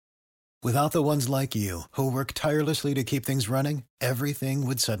Without the ones like you, who work tirelessly to keep things running, everything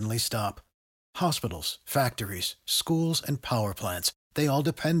would suddenly stop. Hospitals, factories, schools, and power plants, they all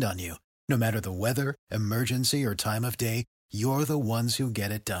depend on you. No matter the weather, emergency, or time of day, you're the ones who get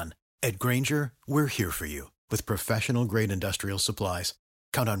it done. At Grainger, we're here for you with professional-grade industrial supplies.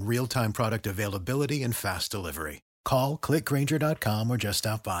 Count on real-time product availability and fast delivery. Call, clickgrainger.com, or just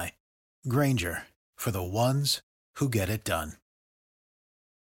stop by. Grainger, for the ones who get it done.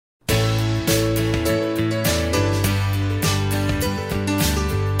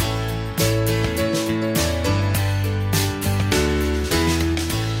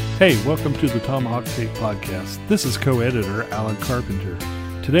 Hey, welcome to the Tomahawk Take Podcast. This is co-editor Alan Carpenter.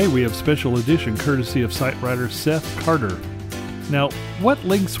 Today we have special edition courtesy of site writer Seth Carter. Now, what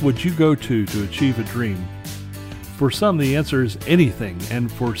lengths would you go to achieve a dream? For some, the answer is anything,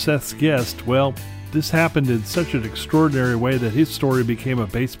 and for Seth's guest, well, this happened in such an extraordinary way that his story became a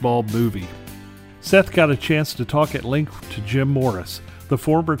baseball movie. Seth got a chance to talk at length to Jim Morris, the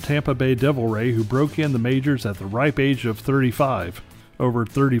former Tampa Bay Devil Ray who broke in the majors at the ripe age of 35. Over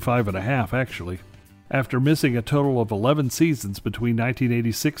 35 and a half, actually, after missing a total of 11 seasons between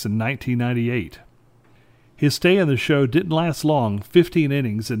 1986 and 1998. His stay in the show didn't last long, 15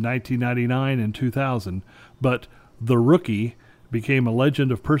 innings in 1999 and 2000, but the Rookie became a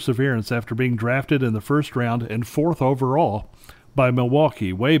legend of perseverance after being drafted in the first round and fourth overall by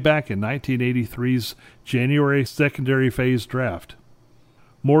Milwaukee way back in 1983's January secondary phase draft.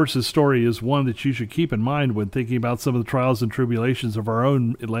 Morris's story is one that you should keep in mind when thinking about some of the trials and tribulations of our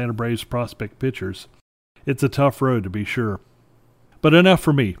own Atlanta Braves prospect pitchers. It's a tough road, to be sure. But enough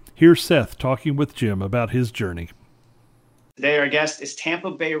for me. Here's Seth talking with Jim about his journey. Today our guest is Tampa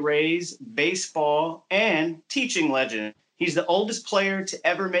Bay Rays baseball and teaching legend. He's the oldest player to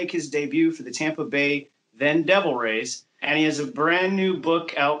ever make his debut for the Tampa Bay, then Devil Rays, and he has a brand new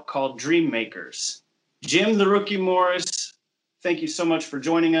book out called Dream Makers. Jim the Rookie Morris, thank you so much for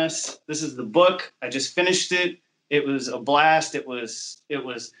joining us. This is the book. I just finished it. It was a blast. It was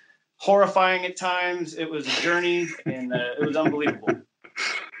horrifying at times. It was a journey, and it was unbelievable.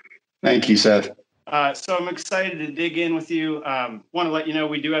 Thank you, Seth. So I'm excited to dig in with you. Want to let you know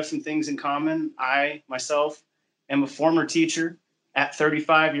we do have some things in common. I, myself, am a former teacher at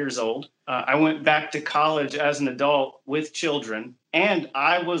 35 years old. I went back to college as an adult with children, and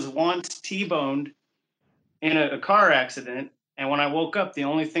I was once T-boned in a car accident. And when I woke up, the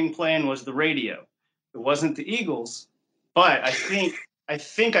only thing playing was the radio. It wasn't the Eagles, but I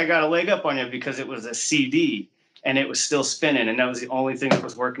think I got a leg up on you because it was a CD and it was still spinning, and that was the only thing that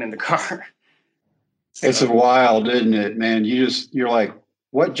was working in the car. So. It's wild, isn't it, man? You're like,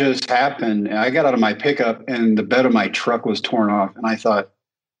 what just happened? And I got out of my pickup and the bed of my truck was torn off, and I thought,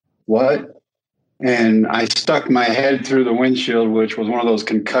 what? And I stuck my head through the windshield, which was one of those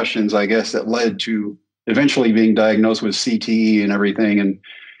concussions, I guess, that led to eventually being diagnosed with CTE and everything. And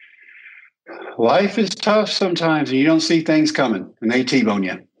life is tough sometimes, and you don't see things coming, and they T-bone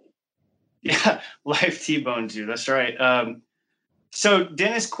you. Yeah, life T-boned you. That's right. So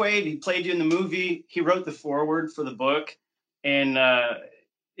Dennis Quaid, he played you in the movie. He wrote the foreword for the book, and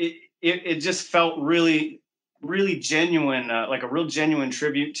it just felt really, really genuine, like a real genuine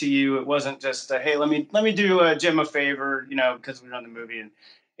tribute to you. It wasn't just, hey, let me do Jim a favor, because we're on the movie. And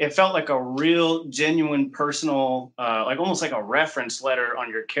it felt like a real, genuine, personal, like almost like a reference letter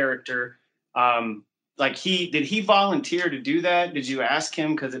on your character. Did he volunteer to do that? Did you ask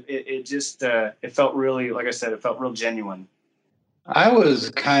him? Because it felt really, like I said, it felt real genuine. I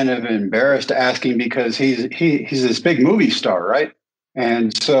was kind of embarrassed to ask him because he's this big movie star, right?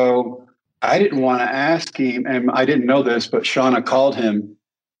 And so I didn't want to ask him, and I didn't know this, but Shauna called him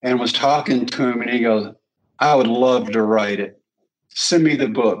and was talking to him, and he goes, "I would love to write it. Send me the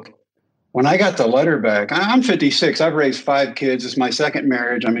book." When I got the letter back, I'm 56. I've raised 5 kids. It's my second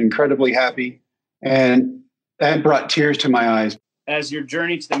marriage. I'm incredibly happy. And that brought tears to my eyes. As your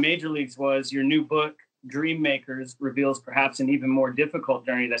journey to the major leagues was, your new book, Dream Makers, reveals perhaps an even more difficult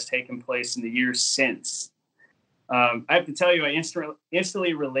journey that's taken place in the years since. I have to tell you, I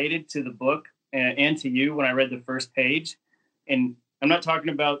instantly related to the book and to you when I read the first page. And I'm not talking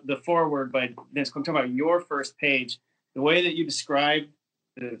about the foreword, but I'm talking about your first page. The way that you described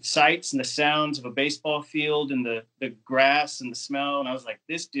the sights and the sounds of a baseball field and the grass and the smell. And I was like,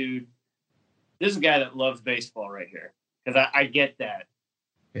 this is a guy that loves baseball right here. Because I get that.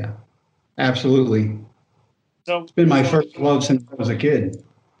 Yeah, absolutely. So it's been my first love since I was a kid.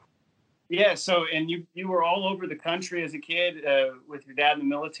 Yeah. So, and you were all over the country as a kid with your dad in the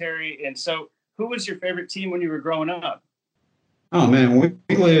military. And so who was your favorite team when you were growing up? Oh man,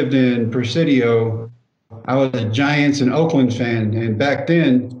 we lived in Presidio I was a Giants and Oakland fan, and back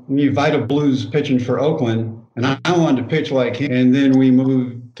then, we Vita Blues pitching for Oakland, and I wanted to pitch like him. And then we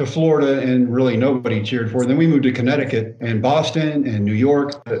moved to Florida, and really nobody cheered for it. Then we moved to Connecticut and Boston and New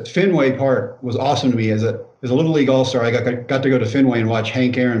York. Fenway Park was awesome to me as a Little League All-Star. I got to go to Fenway and watch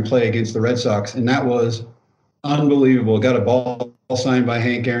Hank Aaron play against the Red Sox, and that was unbelievable. Got a ball signed by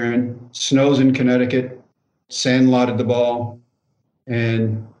Hank Aaron. Snows in Connecticut, sandlotted the ball,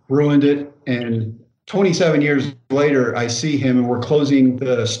 and ruined it. And 27 years later, I see him and we're closing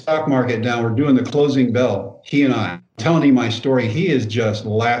the stock market down. We're doing the closing bell, he and I, telling him my story. He is just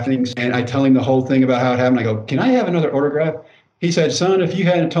laughing. And I tell him the whole thing about how it happened. I go, can I have another autograph? He said, son, if you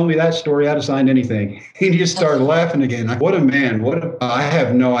hadn't told me that story, I'd have signed anything. He just started laughing again. What a man. I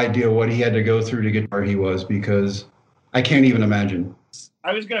have no idea what he had to go through to get where he was, because I can't even imagine.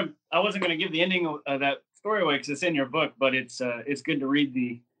 I wasn't gonna give the ending of that story away because it's in your book, but it's good to read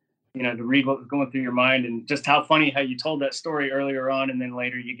to read what was going through your mind, and just how funny how you told that story earlier on, and then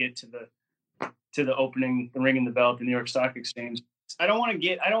later you get to the opening, the ringing the bell at the New York Stock Exchange. I don't want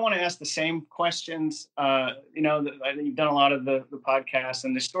to ask the same questions. You've done a lot of the podcasts,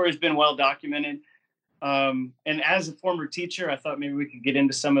 and the story's been well documented. And as a former teacher, I thought maybe we could get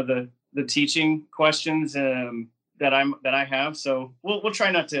into some of the teaching questions that I have. So we'll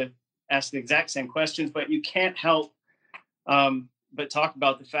try not to ask the exact same questions, but you can't help but talk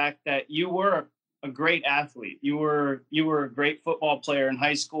about the fact that you were a great athlete. You were a great football player in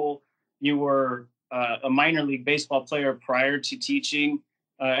high school. You were a minor league baseball player prior to teaching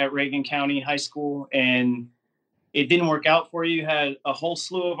at Reagan County High School, and it didn't work out for you. You had a whole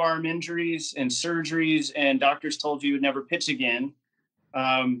slew of arm injuries and surgeries, and doctors told you would never pitch again.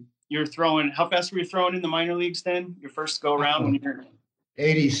 You're throwing, how fast were you throwing in the minor leagues then? Your first go around when you're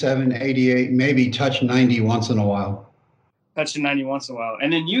 87, 88, maybe touch 90 once in a while. Touching 90 once in a while.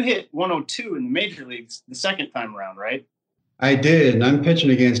 And then you hit 102 in the major leagues the second time around, right? I did. And I'm pitching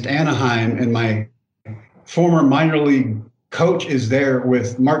against Anaheim, and my former minor league coach is there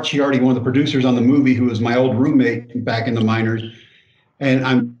with Mark Ciardi, one of the producers on the movie, who was my old roommate back in the minors. And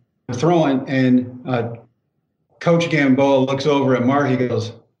I'm throwing, and Coach Gamboa looks over at Mark. He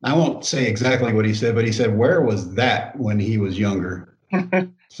goes, I won't say exactly what he said, but he said, where was that when he was younger?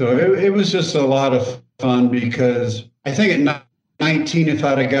 So it was just a lot of fun, because I think at 19, if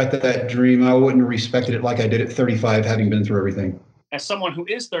I'd have got that dream, I wouldn't have respected it like I did at 35, having been through everything. As someone who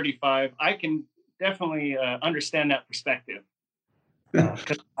is 35, I can definitely understand that perspective.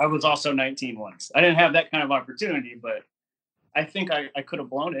 Because I was also 19 once. I didn't have that kind of opportunity, but I think I could have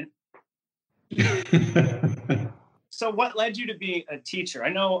blown it. So what led you to be a teacher? I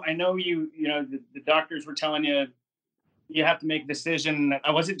know the doctors were telling you have to make a decision.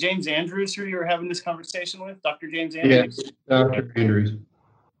 Was it James Andrews who you were having this conversation with? Dr. James Andrews? Yes, Dr. Andrews.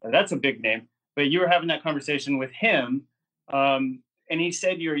 That's a big name. But you were having that conversation with him. And he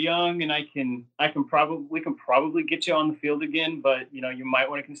said, you're young and we can probably get you on the field again, but you might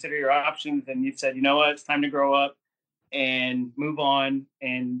want to consider your options. And you said, you know what, it's time to grow up and move on.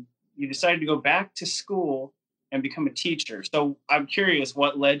 And you decided to go back to school and become a teacher. So I'm curious,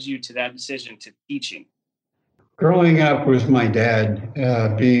 what led you to that decision to teaching? Growing up with my dad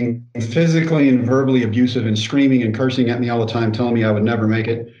being physically and verbally abusive and screaming and cursing at me all the time, telling me I would never make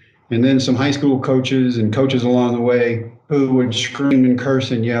it. And then some high school coaches and coaches along the way who would scream and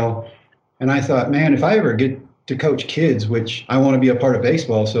curse and yell. And I thought, man, if I ever get to coach kids, which I want to be a part of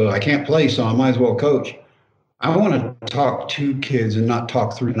baseball, so I can't play, so I might as well coach. I want to talk to kids and not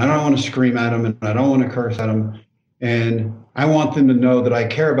talk through. And I don't want to scream at them, and I don't want to curse at them. And I want them to know that I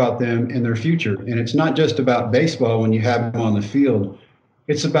care about them and their future. And it's not just about baseball when you have them on the field.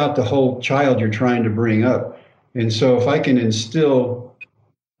 It's about the whole child you're trying to bring up. And so if I can instill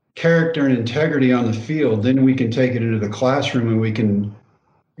character and integrity on the field, then we can take it into the classroom and we can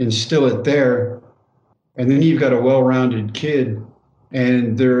instill it there. And then you've got a well-rounded kid,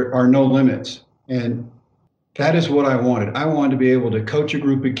 and there are no limits. And that is what I wanted. I wanted to be able to coach a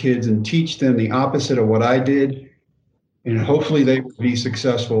group of kids and teach them the opposite of what I did. And hopefully they will be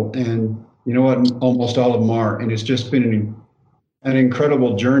successful. And you know what? Almost all of them are. And it's just been an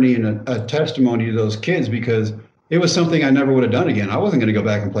incredible journey and a testimony to those kids, because it was something I never would have done again. I wasn't going to go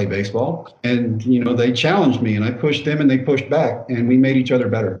back and play baseball. And, they challenged me, and I pushed them and they pushed back, and we made each other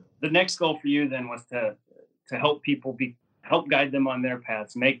better. The next goal for you then was to help people help guide them on their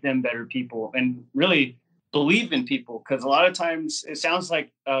paths, make them better people, and really believe in people. Because a lot of times it sounds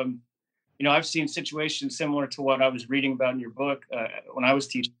like, I've seen situations similar to what I was reading about in your book when I was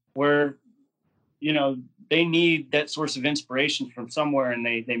teaching, where, they need that source of inspiration from somewhere, and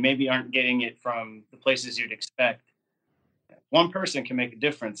they maybe aren't getting it from the places you'd expect. one person can make a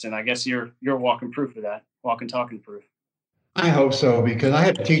difference. And I guess you're walking proof of that, walking, talking proof. I hope so, because I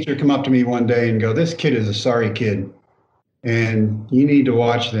had a teacher come up to me one day and go, "This kid is a sorry kid, and you need to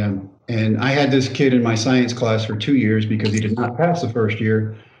watch them." And I had this kid in my science class for 2 years because he did not pass the first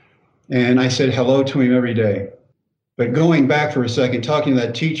year. And I said hello to him every day. But going back for a second, talking to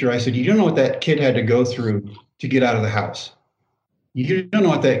that teacher, I said, "You don't know what that kid had to go through to get out of the house. You don't know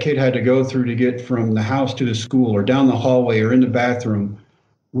what that kid had to go through to get from the house to the school or down the hallway or in the bathroom.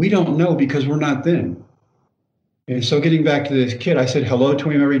 We don't know because we're not them." And so getting back to this kid, I said hello to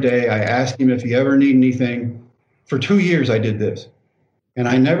him every day. I asked him if he ever needed anything. For 2 years, I did this. And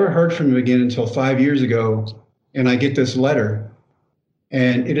I never heard from him again until 5 years ago. And I get this letter.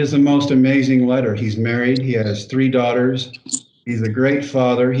 And it is the most amazing letter. He's married. He has 3 daughters. He's a great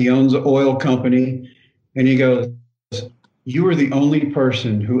father. He owns an oil company. And he goes, "You were the only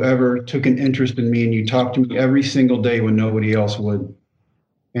person who ever took an interest in me, and you talked to me every single day when nobody else would.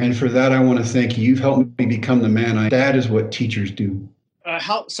 And for that, I want to thank you. You've helped me become the man I am." That is what teachers do.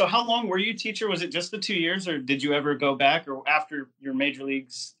 How long were you a teacher? Was it just the 2 years, or did you ever go back, or after your major league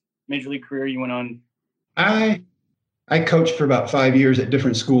career, you went on? I coached for about 5 years at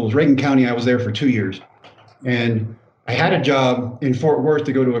different schools. Reagan County, I was there for 2 years. And I had a job in Fort Worth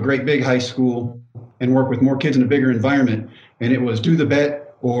to go to a great big high school and work with more kids in a bigger environment. And it was do the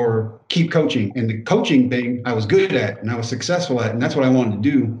bet or keep coaching. And the coaching thing I was good at and I was successful at, and that's what I wanted to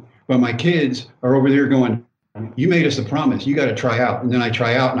do. But my kids are over there going, "You made us a promise. You got to try out." And then I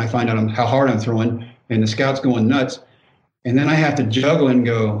try out and I find out how hard I'm throwing, and the scouts going nuts. And then I have to juggle and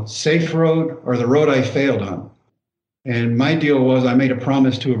go, safe road or the road I failed on. And my deal was I made a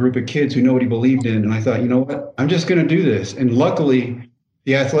promise to a group of kids who nobody believed in. And I thought, you know what? I'm just going to do this. And luckily,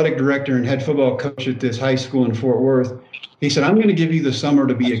 the athletic director and head football coach at this high school in Fort Worth, he said, "I'm going to give you the summer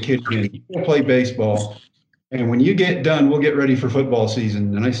to be a kid again. You'll play baseball. And when you get done, we'll get ready for football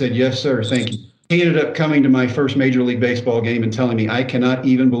season." And I said, "Yes, sir. Thank you." He ended up coming to my first Major League Baseball game and telling me, "I cannot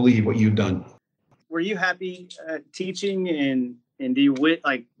even believe what you've done." Were you happy teaching? And do you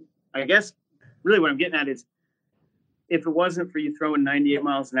like, I guess really what I'm getting at is, if it wasn't for you throwing 98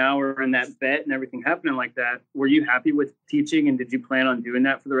 miles an hour and that bet and everything happening like that, were you happy with teaching, and did you plan on doing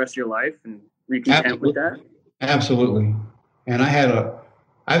that for the rest of your life, and were you content with that? Absolutely. And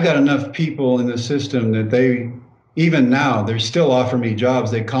I've got enough people in the system that even now, they still offer me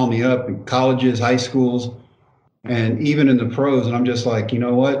jobs. They call me up in colleges, high schools, and even in the pros. And I'm just like, you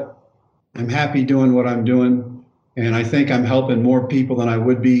know what? I'm happy doing what I'm doing. And I think I'm helping more people than I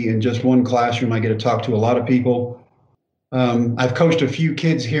would be in just one classroom. I get to talk to a lot of people. I've coached a few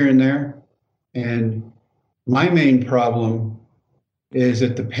kids here and there. And my main problem is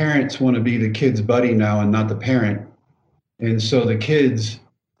that the parents want to be the kid's buddy now and not the parent. And so the kids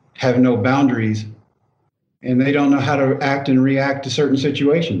have no boundaries, and they don't know how to act and react to certain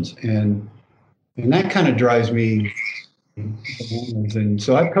situations. And that kind of drives me. And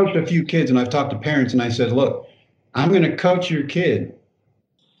so I've coached a few kids, and I've talked to parents, and I said, "Look, I'm going to coach your kid,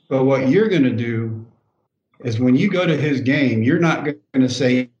 but what you're going to do is when you go to his game, you're not going to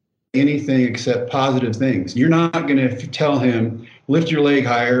say anything except positive things. You're not going to tell him, lift your leg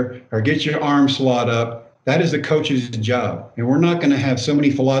higher or get your arm slot up. That is the coach's job. And we're not going to have so many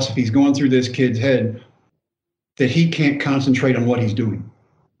philosophies going through this kid's head that he can't concentrate on what he's doing."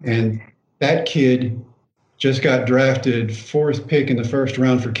 And that kid just got drafted 4th pick in the first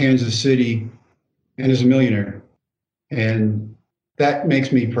round for Kansas City and is a millionaire. And that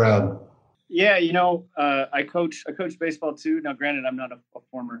makes me proud. Yeah, I coach baseball too. Now, granted, I'm not a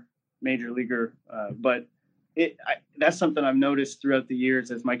former major leaguer, but that's something I've noticed throughout the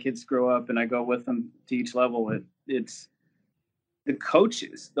years as my kids grow up and I go with them to each level. It's the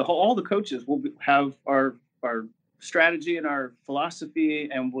coaches, all the coaches will have our strategy and our philosophy,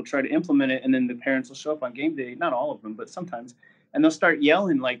 and we'll try to implement it. And then the parents will show up on game day, not all of them, but sometimes, and they'll start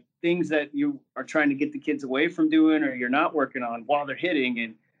yelling like things that you are trying to get the kids away from doing or you're not working on while they're hitting.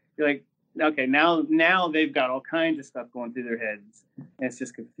 And you're like, okay, now they've got all kinds of stuff going through their heads, and it's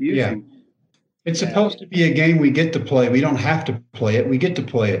just confusing. Yeah. It's supposed to be a game we get to play. We don't have to play it. We get to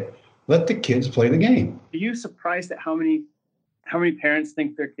play it. Let the kids play the game. Are you surprised at how many parents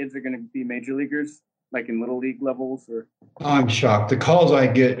think their kids are going to be major leaguers, like in little league levels? Or I'm shocked. The calls I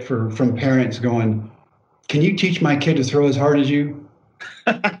get from parents going, "Can you teach my kid to throw as hard as you?"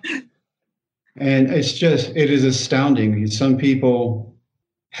 And it is astounding. Some people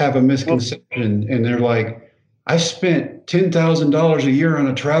have a misconception, and they're like, "I spent $10,000 a year on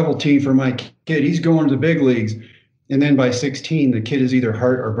a travel team for my kid. He's going to the big leagues." And then by 16, the kid is either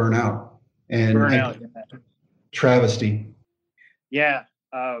hurt or burnt out. And travesty. Yeah.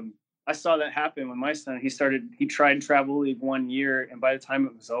 I saw that happen with my son. He tried travel league 1 year, and by the time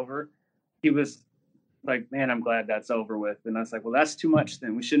it was over, he was like, man, I'm glad that's over with. And I was like, well, that's too much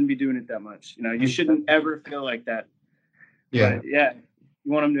then. We shouldn't be doing it that much. You know, you shouldn't ever feel like that. Yeah. But yeah,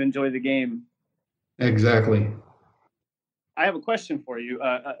 you want them to enjoy the game. Exactly. I have a question for you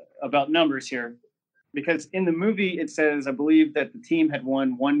about numbers here, because in the movie it says, I believe, that the team had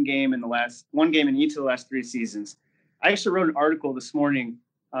won one game in each of the last 3 seasons. I actually wrote an article this morning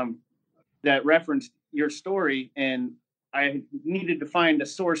that referenced your story, and I needed to find a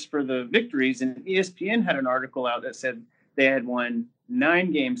source for the victories, and ESPN had an article out that said they had won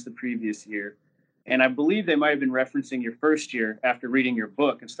 9 games the previous year. And I believe they might have been referencing your first year after reading your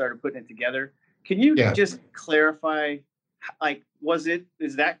book and started putting it together. Can you just clarify, like,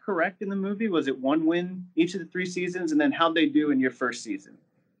 is that correct in the movie? Was it 1 win each of the 3 seasons? And then how'd they do in your first season?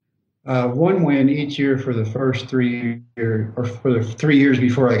 1 win each year for the first 3 years, or for the 3 years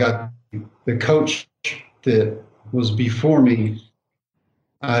before I got the coach that was before me.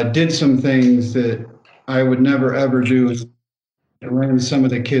 Did some things that I would never ever do. Ran some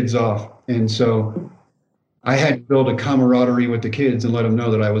of the kids off, and so I had to build a camaraderie with the kids and let them know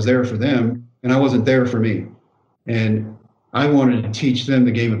that I was there for them, and I wasn't there for me. And I wanted to teach them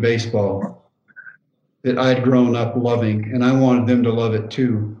the game of baseball that I'd grown up loving, and I wanted them to love it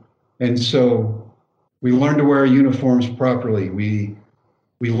too. And so we learned to wear uniforms properly. We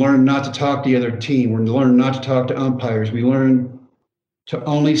learned not to talk to the other team. We learned not to talk to umpires. We learned to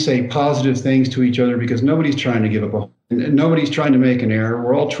only say positive things to each other, because nobody's trying to give up and nobody's trying to make an error.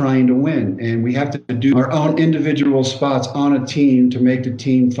 We're all trying to win, and we have to do our own individual spots on a team to make the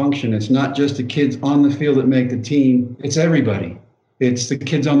team function. It's not just the kids on the field that make the team. It's everybody. It's the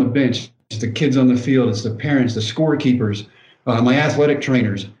kids on the bench. It's the kids on the field. It's the parents, the scorekeepers, my athletic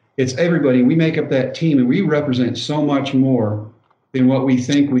trainers. It's everybody. We make up that team, and we represent so much more than what we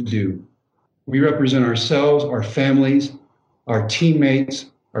think we do. We represent ourselves, our families, our teammates,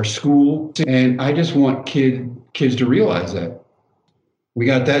 our school. And I just want kids to realize that. We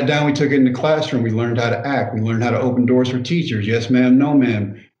got that down. We took it in the classroom. We learned how to act. We learned how to open doors for teachers. Yes, ma'am, no,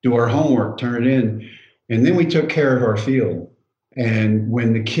 ma'am. Do our homework, turn it in. And then we took care of our field. And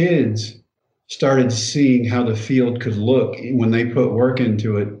when the kids started seeing how the field could look when they put work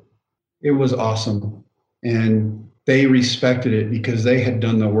into it, it was awesome. And they respected it because they had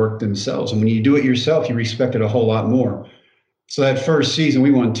done the work themselves. And when you do it yourself, you respect it a whole lot more. So that first season, we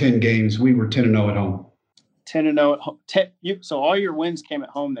won 10 games. We were 10-0 at home. 10-0 at home. So all your wins came at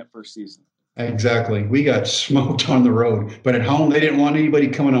home that first season. Exactly. We got smoked on the road. But at home, they didn't want anybody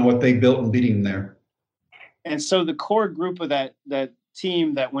coming on what they built and beating them there. And so the core group of that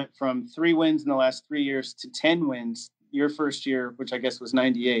team that went from 3 wins in the last 3 years to 10 wins your first year, which I guess was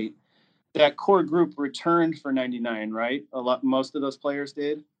 98, that core group returned for 99, right? Most of those players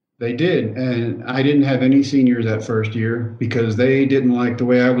did. They did. And I didn't have any seniors that first year because they didn't like the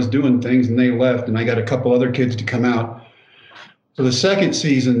way I was doing things, and they left, and I got a couple other kids to come out. So the second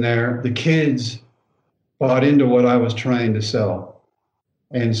season there, the kids bought into what I was trying to sell.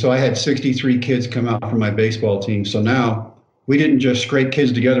 And so I had 63 kids come out from my baseball team. So now we didn't just scrape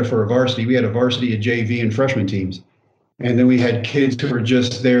kids together for a varsity. We had a varsity, a JV, and freshman teams. And then we had kids who were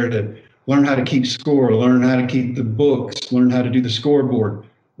just there to learn how to keep score, learn how to keep the books, learn how to do the scoreboard,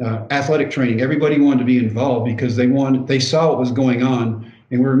 athletic training. Everybody wanted to be involved because they saw what was going on,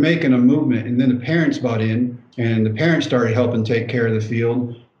 and we were making a movement. And then the parents bought in, and the parents started helping take care of the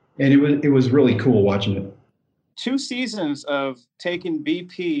field. And it was really cool watching it. 2 seasons of taking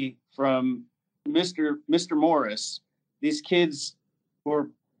BP from Mr. Morris. These kids were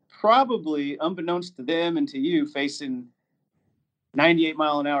probably, unbeknownst to them and to you, facing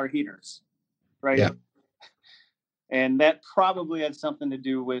 98-mile-an-hour heaters, right? Yeah. And that probably had something to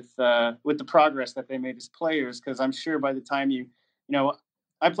do with the progress that they made as players, because I'm sure by the time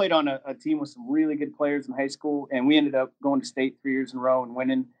I played on a team with some really good players in high school, and we ended up going to state 3 years in a row and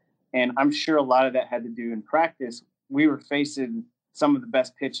winning. And I'm sure a lot of that had to do in practice. We were facing some of the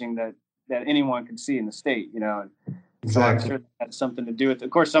best pitching that anyone could see in the state, And Exactly. so I'm sure that had something to do with it.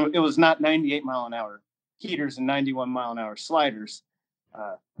 Of course, it was not 98-mile-an-hour heaters and 91-mile-an-hour sliders.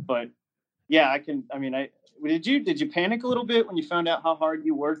 But yeah, did you panic a little bit when you found out how hard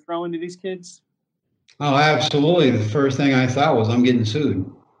you were throwing to these kids? Oh, absolutely. The first thing I thought was I'm getting sued.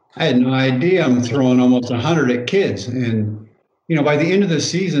 I had no idea I'm throwing almost 100 at kids. And, by the end of the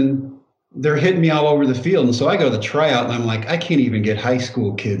season, they're hitting me all over the field. And so I go to the tryout, and I'm like, I can't even get high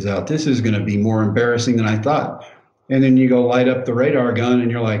school kids out. This is going to be more embarrassing than I thought. And then you go light up the radar gun,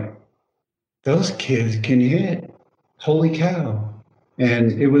 and you're like, those kids can hit. Holy cow.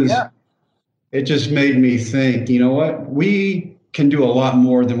 And it just made me think, you know what? We can do a lot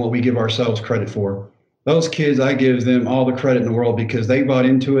more than what we give ourselves credit for. Those kids, I give them all the credit in the world because they bought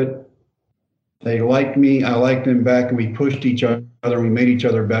into it. They liked me, I liked them back, and we pushed each other, and we made each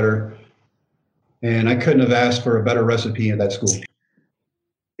other better. And I couldn't have asked for a better recipe at that school.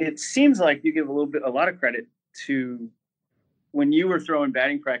 It seems like you give a lot of credit to when you were throwing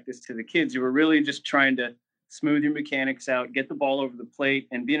batting practice to the kids. You were really just trying to smooth your mechanics out, get the ball over the plate,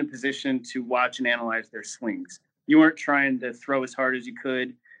 and be in a position to watch and analyze their swings. You weren't trying to throw as hard as you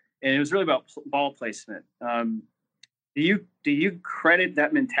could, and it was really about ball placement. Do you credit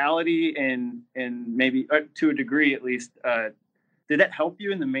that mentality and maybe to a degree at least? Did that help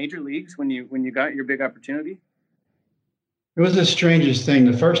you in the major leagues when you got your big opportunity? It was the strangest thing.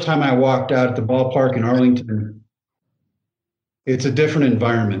 The first time I walked out at the ballpark in Arlington, it's a different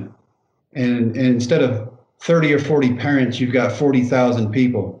environment. And instead of 30 or 40 parents, you've got 40,000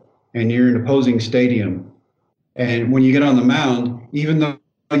 people, and you're in an opposing stadium. And when you get on the mound, even though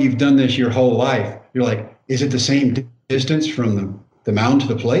you've done this your whole life, you're like, is it the same distance from the mound to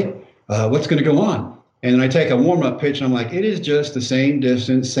the plate? What's going to go on? And then I take a warm-up pitch, and I'm like, it is just the same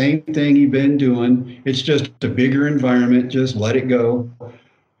distance, same thing you've been doing. It's just a bigger environment. Just let it go.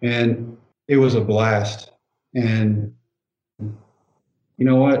 And it was a blast. And you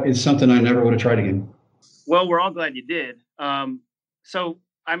know what? It's something I never would have tried again. Well, we're all glad you did. So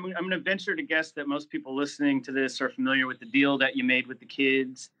I'm going to venture to guess that most people listening to this are familiar with the deal that you made with the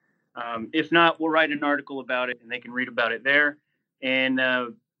kids. If not, we'll write an article about it, and they can read about it there. And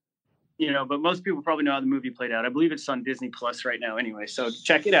but most people probably know how the movie played out. I believe it's on Disney Plus right now anyway, so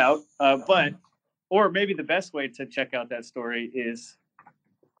check it out. Or maybe the best way to check out that story is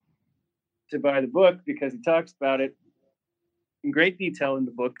to buy the book, because he talks about it in great detail in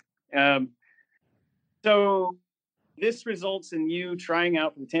the book. So this results in you trying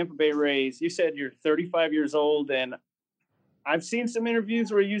out for the Tampa Bay Rays. You said you're 35 years old, and I've seen some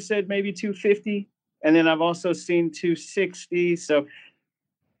interviews where you said maybe 250, and then I've also seen 260. So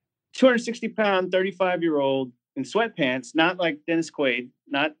 260-pound, 35-year-old in sweatpants, not like Dennis Quaid,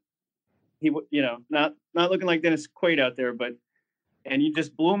 not looking like Dennis Quaid out there, and you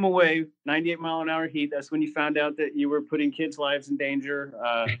just blew him away, 98-mile-an-hour heat. That's when you found out that you were putting kids' lives in danger.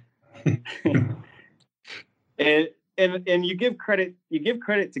 And you give credit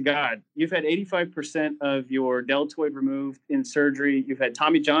to God. You've had 85% of your deltoid removed in surgery. You've had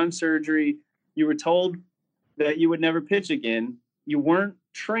Tommy John surgery. You were told that you would never pitch again. You weren't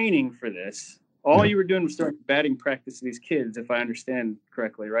training for this. All you were doing was throwing batting practice to these kids, if I understand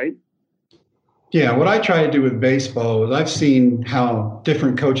correctly, right? Yeah, what I try to do with baseball is I've seen how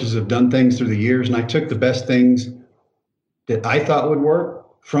different coaches have done things through the years, and I took the best things that I thought would work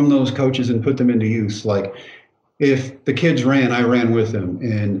from those coaches and put them into use. Like, if the kids ran, I ran with them.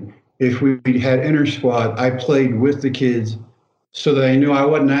 And if we had inter squad, I played with the kids so that I knew I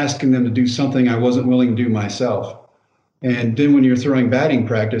wasn't asking them to do something I wasn't willing to do myself. And then when you're throwing batting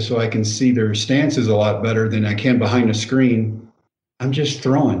practice, so I can see their stances a lot better than I can behind a screen, I'm just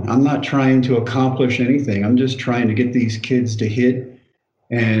throwing. I'm not trying to accomplish anything. I'm just trying to get these kids to hit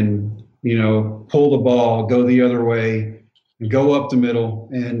and, pull the ball, go the other way, go up the middle.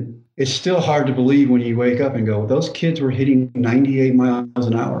 And it's still hard to believe when you wake up and go, those kids were hitting 98 miles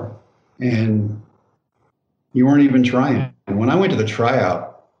an hour and you weren't even trying. And when I went to the tryout,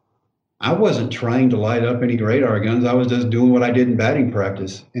 I wasn't trying to light up any radar guns. I was just doing what I did in batting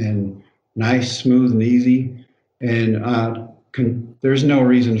practice, and nice, smooth, and easy. And there's no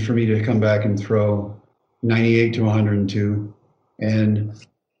reason for me to come back and throw 98 to 102. And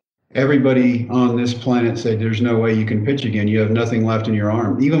everybody on this planet said, there's no way you can pitch again. You have nothing left in your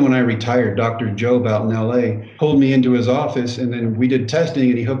arm. Even when I retired, Dr. Job out in LA pulled me into his office, and then we did testing,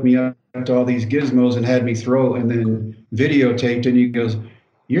 and he hooked me up to all these gizmos and had me throw, and then videotaped, and he goes,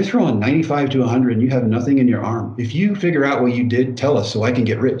 you're throwing 95 to 100 and you have nothing in your arm. If you figure out what you did, tell us so I can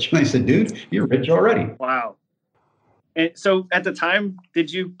get rich. And I said, dude, you're rich already. Wow. And so at the time, did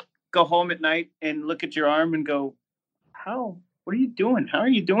you go home at night and look at your arm and go, what are you doing? How are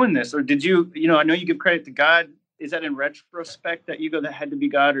you doing this? Or did you, I know you give credit to God. Is that in retrospect that you go, that had to be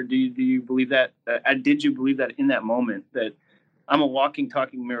God? Or do you believe that, did you believe that in that moment that I'm a walking,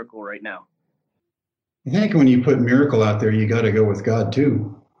 talking miracle right now? I think when you put miracle out there, you got to go with God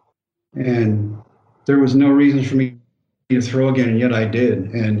too. And there was no reason for me to throw again, and yet I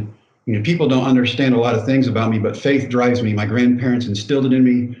did. And people don't understand a lot of things about me, but faith drives me. My grandparents instilled it in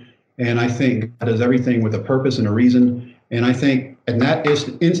me, and I think God does everything with a purpose and a reason. And I think in that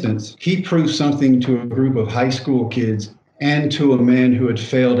instance, he proved something to a group of high school kids and to a man who had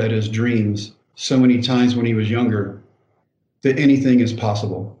failed at his dreams so many times when he was younger, that anything is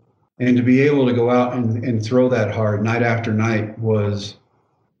possible. And to be able to go out and throw that hard night after night was,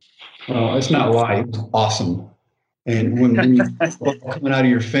 well, it's not lie, it was awesome. And when you coming out of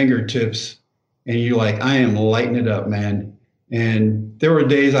your fingertips and you're like, I am lighting it up, man. And there were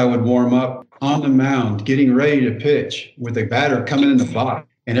days I would warm up on the mound, getting ready to pitch with a batter coming in the box.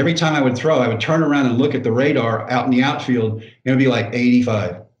 And every time I would throw, I would turn around and look at the radar out in the outfield, and it would be like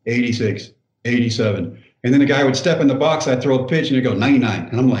 85, 86, 87. And then the guy would step in the box, I'd throw a pitch, and it'd go 99.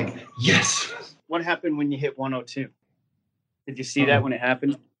 And I'm like, yes. What happened when you hit 102? Did you see that when it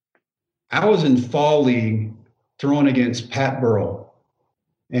happened? I was in fall league throwing against Pat Burrell,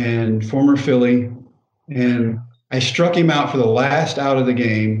 and former Philly, and I struck him out for the last out of the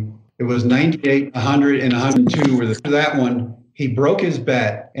game. It was 98, 100, and 102. Where that one, he broke his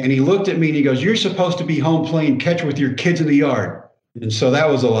bat, and he looked at me and he goes, "You're supposed to be home playing catch with your kids in the yard." And so that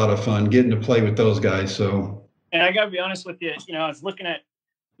was a lot of fun getting to play with those guys. So, and I got to be honest with you, I was looking at,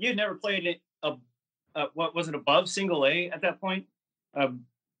 you had never played it, what was it, above single A at that point,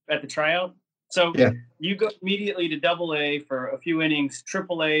 at the tryout. So yeah. You go immediately to double A for a few innings,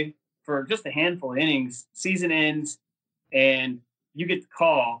 triple A for just a handful of innings, season ends, and you get the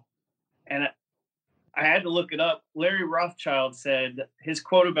call. And I had to look it up. Larry Rothschild said his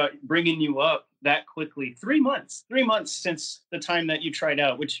quote about bringing you up that quickly, 3 months since the time that you tried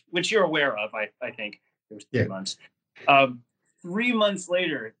out, which you're aware of, I think it was 3 months. 3 months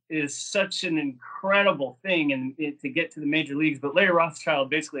later is such an incredible thing, and to get to the major leagues. But Larry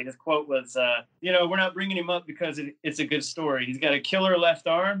Rothschild, basically, his quote was, we're not bringing him up because it's a good story. He's got a killer left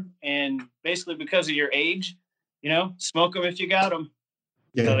arm, and basically because of your age, smoke him if you got him.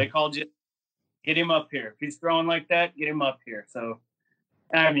 Yeah. So they called you, get him up here. If he's throwing like that, get him up here. So,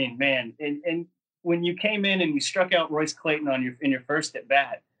 I mean, man, and when you came in and you struck out Royce Clayton in your first at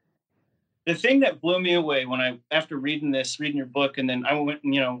bat, the thing that blew me away after reading your book, and then I went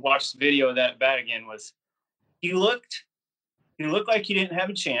and, watched the video of that bat again, was he looked like he didn't have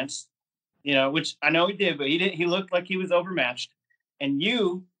a chance, which I know he did, but he looked like he was overmatched. And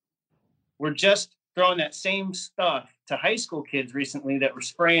you were just throwing that same stuff to high school kids recently that were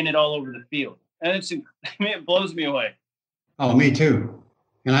spraying it all over the field. And it blows me away. Oh, me too.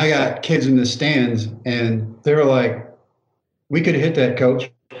 And I got kids in the stands and they're like, we could have hit that,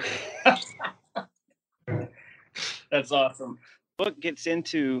 coach. That's awesome. The book gets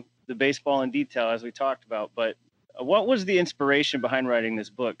into the baseball in detail, as we talked about, but what was the inspiration behind writing this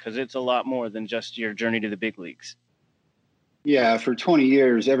book? Because it's a lot more than just your journey to the big leagues. Yeah, for 20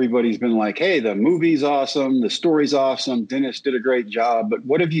 years, everybody's been like, hey, the movie's awesome, the story's awesome, Dennis did a great job, but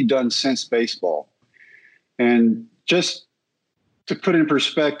what have you done since baseball? And just to put in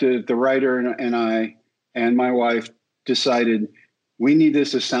perspective, the writer and I and my wife decided we need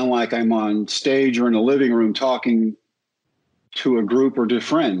this to sound like I'm on stage or in a living room talking to a group or to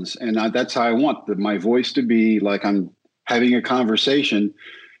friends. And that's how I want my voice to be, like I'm having a conversation.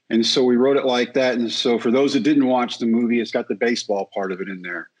 And so we wrote it like that. And so for those that didn't watch the movie, it's got the baseball part of it in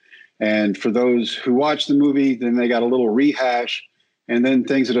there. And for those who watched the movie, then they got a little rehash and then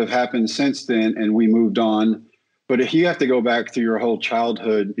things that have happened since then, and we moved on. But if you have to go back through your whole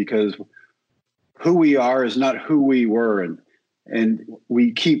childhood, because who we are is not who we were. And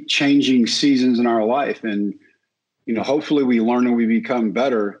we keep changing seasons in our life. And, hopefully we learn and we become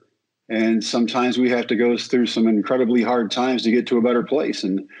better. And sometimes we have to go through some incredibly hard times to get to a better place.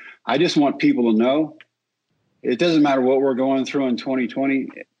 And I just want people to know it doesn't matter what we're going through in 2020.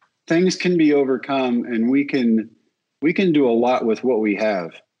 Things can be overcome, and we can do a lot with what we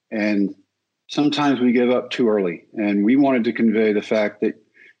have. And sometimes we give up too early. And we wanted to convey the fact that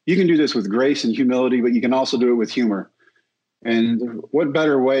you can do this with grace and humility, but you can also do it with humor. And what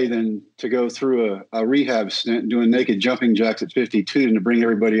better way than to go through a rehab stint doing naked jumping jacks at 52 and to bring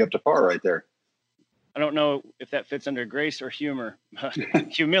everybody up to par right there. I don't know if that fits under grace or humor.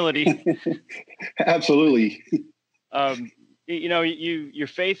 Humility. Absolutely. Your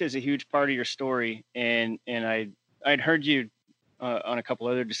faith is a huge part of your story. And I'd heard you on a couple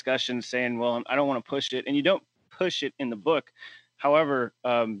other discussions saying, well, I don't want to push it. And you don't push it in the book. However,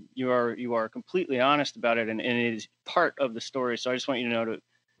 you are completely honest about it, and it is part of the story. So I just want you to know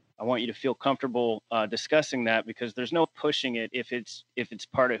I want you to feel comfortable discussing that, because there's no pushing it if it's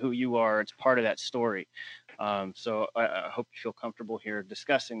part of who you are. It's part of that story. So I hope you feel comfortable here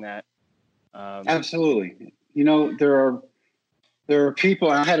discussing that. Absolutely. There are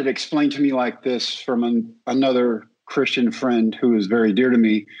people. I had it explained to me like this from another Christian friend who is very dear to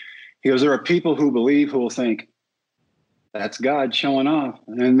me. He goes, there are people who will think, that's God showing off.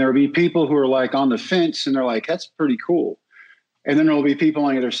 And there'll be people who are like on the fence and they're like, that's pretty cool. And then there'll be people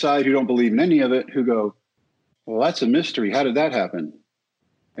on the other side who don't believe in any of it who go, well, that's a mystery. How did that happen?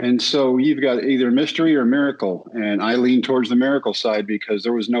 And so you've got either mystery or miracle. And I lean towards the miracle side because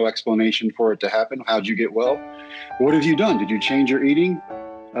there was no explanation for it to happen. How'd you get well? What have you done? Did you change your eating?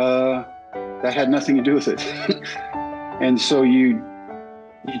 That had nothing to do with it. And so you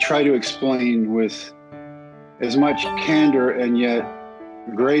try to explain with as much candor and yet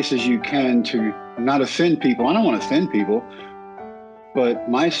grace as you can to not offend people. I don't want to offend people, but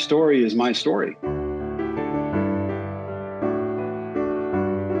my story is my story.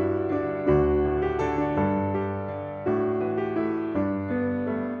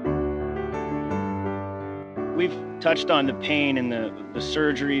 We've touched on the pain and the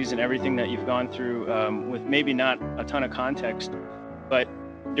surgeries and everything that you've gone through with maybe not a ton of context, but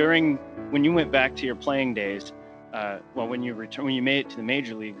when you went back to your playing days, when you made it to the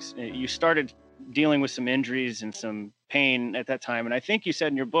major leagues, you started dealing with some injuries and some pain at that time. And I think you said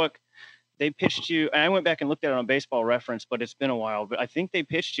in your book, they pitched you, and I went back and looked at it on Baseball Reference, but it's been a while, but I think they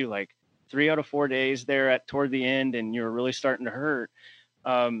pitched you like 3 out of 4 days there toward the end, and you were really starting to hurt.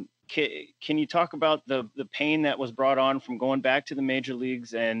 Can you talk about the pain that was brought on from going back to the major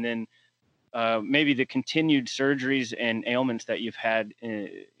leagues, and then maybe the continued surgeries and ailments that you've had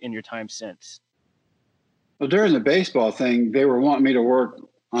in your time since? Well, during the baseball thing, they were wanting me to work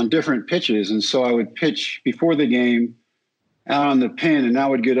on different pitches. And so I would pitch before the game out on the pin, and I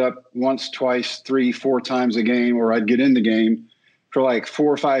would get up once, twice, 3, 4 times a game, or I'd get in the game for like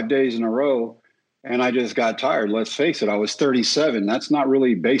 4 or 5 days in a row. And I just got tired. Let's face it, I was 37. That's not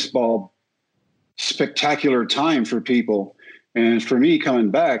really baseball spectacular time for people. And for me coming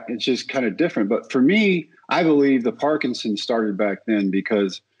back, it's just kind of different. But for me, I believe the Parkinson's started back then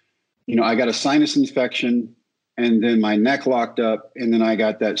because, I got a sinus infection and then my neck locked up and then I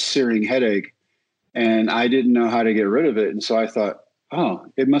got that searing headache and I didn't know how to get rid of it. And so I thought, oh,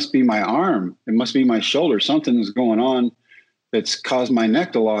 it must be my arm. It must be my shoulder. Something's going on that's caused my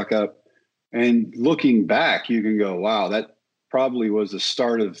neck to lock up. And looking back, you can go, wow, that probably was the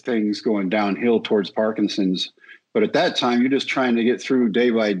start of things going downhill towards Parkinson's. But at that time, you're just trying to get through day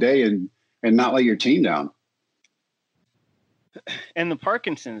by day and not let your team down. And the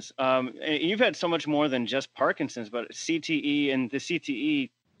Parkinson's, you've had so much more than just Parkinson's, but CTE, and the CTE,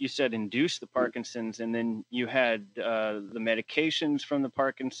 you said, induced the Parkinson's, and then you had the medications from the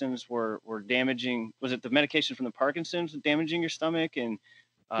Parkinson's were damaging. Was it the medication from the Parkinson's damaging your stomach? And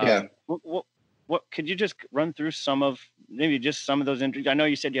yeah. What could you just run through some of those injuries? I know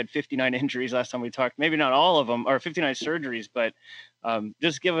you said you had 59 injuries last time we talked, maybe not all of them, or 59 surgeries, but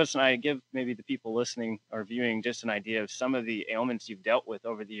just give maybe the people listening or viewing just an idea of some of the ailments you've dealt with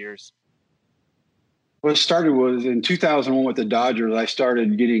over the years. What started was in 2001 with the Dodgers, I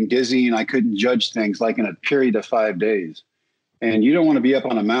started getting dizzy and I couldn't judge things like in a period of 5 days. And you don't want to be up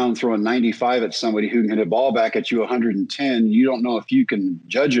on a mound throwing 95 at somebody who can hit a ball back at you 110. You don't know if you can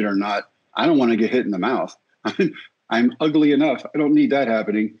judge it or not. I don't want to get hit in the mouth. I'm ugly enough. I don't need that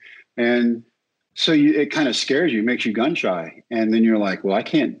happening. And so it kind of scares you, makes you gun shy. And then you're like, well, I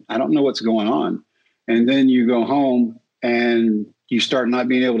don't know what's going on. And then you go home and you start not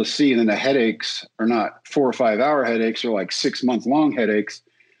being able to see. And then the headaches are not 4 or 5 hour headaches, they're like 6 month long headaches.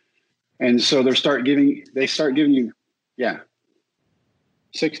 And so they start giving you,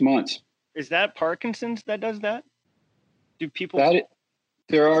 6 months. Is that Parkinson's that does that? Do people?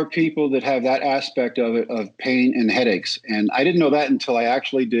 There are people that have that aspect of it, of pain and headaches. And I didn't know that until I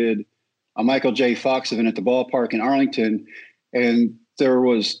actually did a Michael J. Fox event at the ballpark in Arlington. And there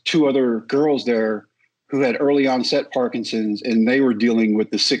was 2 other girls there who had early onset Parkinson's, and they were dealing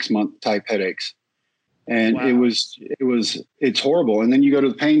with the 6 month type headaches. And wow. It's horrible. And then you go to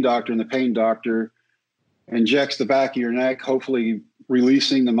the pain doctor, and the pain doctor injects the back of your neck, hopefully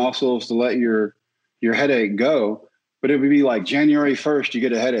releasing the muscles to let your headache go. But it would be like January 1st, you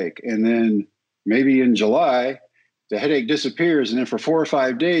get a headache. And then maybe in July, the headache disappears. And then for 4 or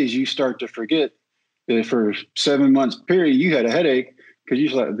 5 days, you start to forget that for 7 months period, you had a headache because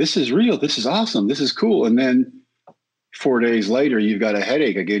you're like, this is real. This is awesome. This is cool. And then 4 days later, you've got a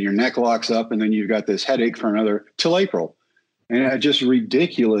headache again. Your neck locks up, and then you've got this headache for another till April. And it's just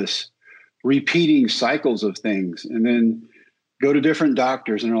ridiculous repeating cycles of things. And then go to different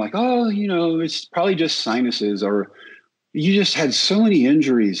doctors, and they're like, oh, it's probably just sinuses, or you just had so many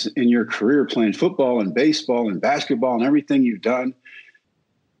injuries in your career playing football and baseball and basketball and everything you've done.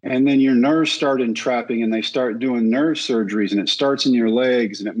 And then your nerves start entrapping, and they start doing nerve surgeries, and it starts in your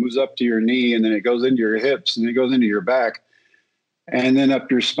legs, and it moves up to your knee, and then it goes into your hips, and it goes into your back, and then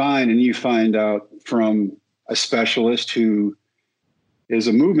up your spine. And you find out from a specialist who is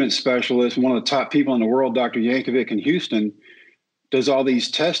a movement specialist, one of the top people in the world, Dr. Yankovic in Houston, does all these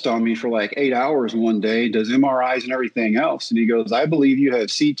tests on me for like 8 hours one day, does MRIs and everything else. And he goes, I believe you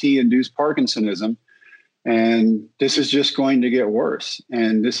have CT-induced Parkinsonism, and this is just going to get worse.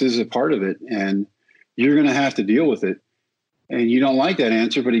 And this is a part of it. And you're going to have to deal with it. And you don't like that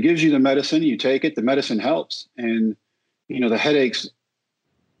answer, but he gives you the medicine, you take it, the medicine helps. And, the headaches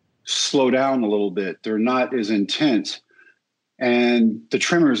slow down a little bit. They're not as intense. And the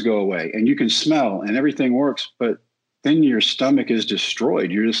tremors go away and you can smell and everything works. But then your stomach is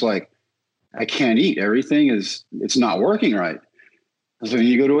destroyed. You're just like, I can't eat. It's not working right. So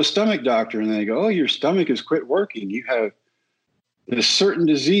you go to a stomach doctor and they go, oh, your stomach has quit working. You have this certain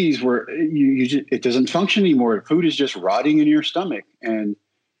disease where it doesn't function anymore. Food is just rotting in your stomach. And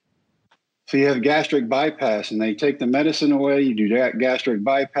so you have gastric bypass and they take the medicine away. You do that gastric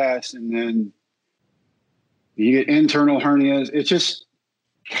bypass and then you get internal hernias. It's just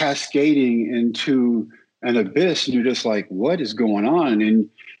cascading into an abyss. And you're just like, what is going on? And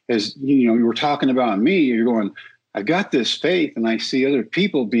as you were talking about me, you're going, I've got this faith and I see other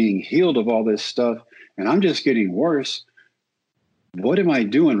people being healed of all this stuff and I'm just getting worse. What am I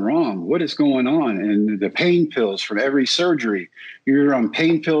doing wrong? What is going on? And the pain pills from every surgery, you're on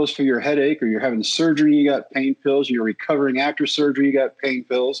pain pills for your headache, or you're having surgery, you got pain pills, you're recovering after surgery, you got pain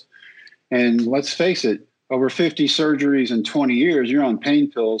pills. And let's face it, over 50 surgeries in 20 years, you're on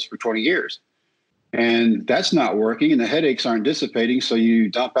pain pills for 20 years. And that's not working and the headaches aren't dissipating. So you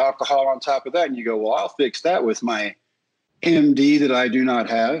dump alcohol on top of that and you go, well, I'll fix that with my MD that I do not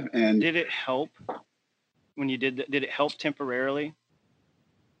have. And did it help when you did that? Did it help temporarily?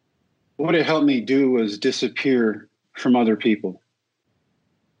 What it helped me do was disappear from other people.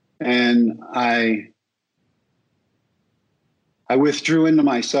 And I withdrew into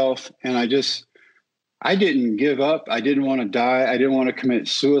myself and I didn't give up. I didn't want to die. I didn't want to commit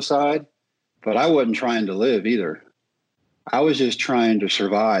suicide, but I wasn't trying to live either. I was just trying to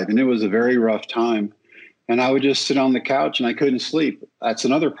survive. And it was a very rough time. And I would just sit on the couch and I couldn't sleep. That's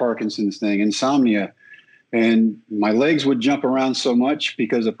another Parkinson's thing, insomnia. And my legs would jump around so much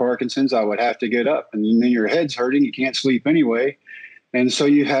because of Parkinson's, I would have to get up. And then your head's hurting. You can't sleep anyway. And so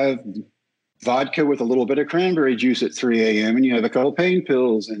you have vodka with a little bit of cranberry juice at 3 a.m. and you have a couple pain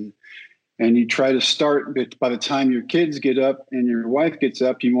pills. And you try to start, but by the time your kids get up and your wife gets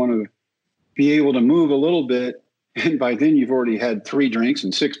up, you want to be able to move a little bit. And by then you've already had 3 drinks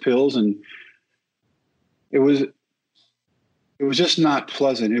and 6 pills. And it was just not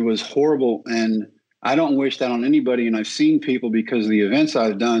pleasant. It was horrible. And I don't wish that on anybody. And I've seen people, because of the events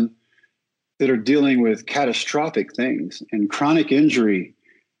I've done, that are dealing with catastrophic things and chronic injury.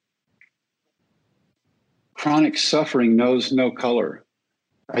 Chronic suffering knows no color.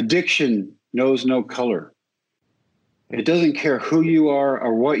 Addiction knows no color. It doesn't care who you are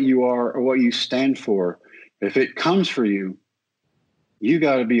or what you stand for. If it comes for you, you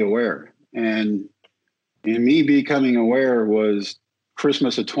got to be aware. And me becoming aware was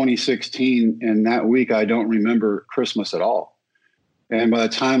Christmas of 2016. And that week, I don't remember Christmas at all. And by the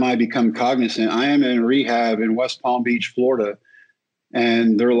time I become cognizant, I am in rehab in West Palm Beach, Florida.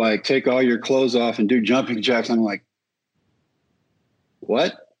 And they're like, take all your clothes off and do jumping jacks. I'm like,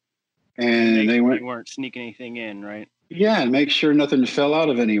 what? And they weren't sneaking anything in, right? Yeah, and make sure nothing fell out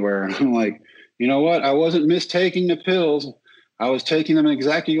of anywhere. And I'm like, you know what? I wasn't mistaking the pills. I was taking them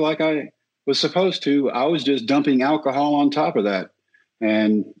exactly like I was supposed to. I was just dumping alcohol on top of that.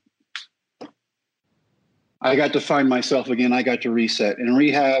 And I got to find myself again. I got to reset. In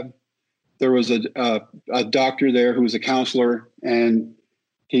rehab, there was a doctor there who was a counselor, and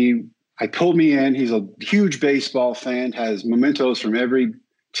I pulled me in. He's a huge baseball fan, has mementos from every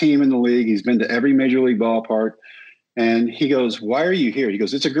team in the league. He's been to every major league ballpark. And he goes, why are you here? He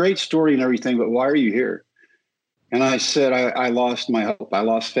goes, it's a great story and everything, but why are you here? And I said, I lost my hope. I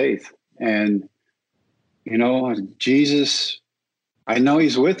lost faith. And, Jesus, I know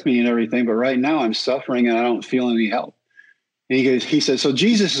he's with me and everything, but right now I'm suffering and I don't feel any help. And he said, so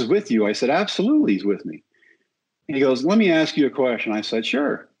Jesus is with you? I said, absolutely, he's with me. And he goes, let me ask you a question. I said,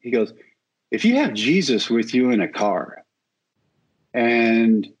 sure. He goes, if you have Jesus with you in a car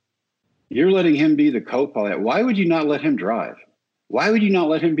and you're letting him be the co-pilot, why would you not let him drive? Why would you not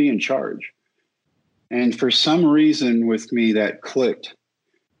let him be in charge? And for some reason with me, that clicked.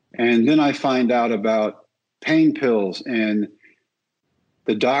 And then I find out about pain pills, and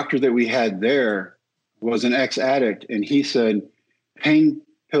the doctor that we had there was an ex-addict, and he said, pain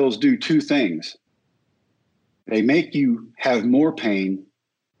pills do 2 things. They make you have more pain,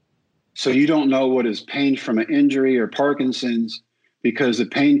 so you don't know what is pain from an injury or Parkinson's, because the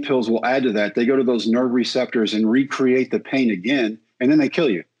pain pills will add to that. They go to those nerve receptors and recreate the pain again, and then they kill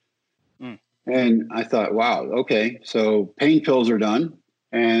you. And I thought, wow, okay, so pain pills are done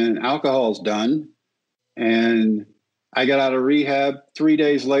and alcohol's done. And I got out of rehab. 3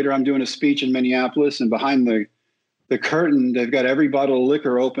 days later, I'm doing a speech in Minneapolis, and behind the curtain, they've got every bottle of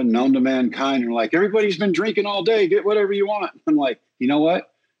liquor open, known to mankind. And like, everybody's been drinking all day. Get whatever you want. I'm like, you know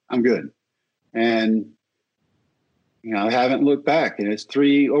what? I'm good. And, I haven't looked back. And it's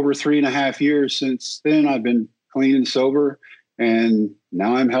over 3.5 years since then. I've been clean and sober. And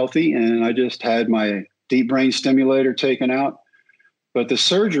now I'm healthy. And I just had my deep brain stimulator taken out. But the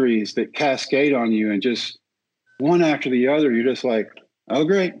surgeries that cascade on you and just one after the other, you're just like, oh,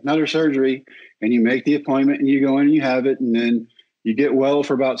 great, another surgery. And you make the appointment and you go in and you have it. And then you get well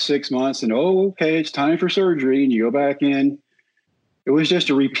for about 6 months and, oh, okay, it's time for surgery. And you go back in. It was just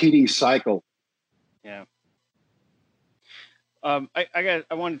a repeating cycle. Yeah. I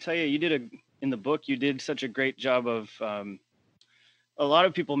want to tell you, in the book, you did such a great job of, a lot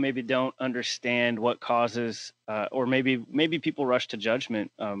of people maybe don't understand what causes, or maybe people rush to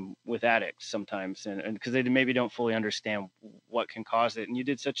judgment with addicts sometimes, and because they maybe don't fully understand what can cause it. And you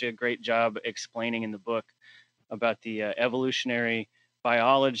did such a great job explaining in the book about the evolutionary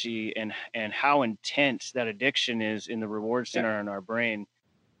biology and how intense that addiction is in the reward center in our brain.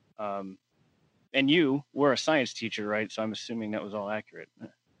 And you were a science teacher, right? So I'm assuming that was all accurate.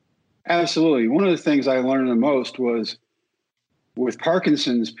 Absolutely. One of the things I learned the most was with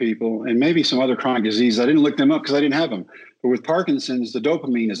Parkinson's people and maybe some other chronic disease. I didn't look them up because I didn't have them. But with Parkinson's, the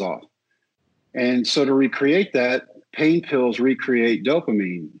dopamine is off. And so to recreate that, pain pills recreate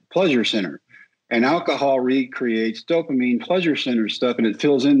dopamine, pleasure center. And alcohol recreates dopamine, pleasure center stuff, and it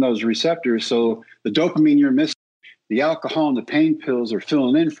fills in those receptors. So the dopamine you're missing, the alcohol and the pain pills are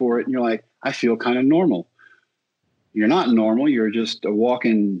filling in for it. And you're like, I feel kind of normal. You're not normal. You're just a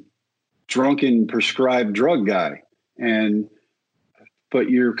walking, drunken, prescribed drug guy. But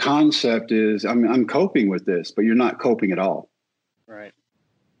your concept is, I'm coping with this, but you're not coping at all. Right.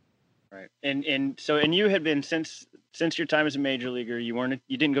 And you had been since your time as a major leaguer, you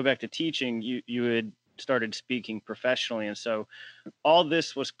didn't go back to teaching. You had started speaking professionally, and so all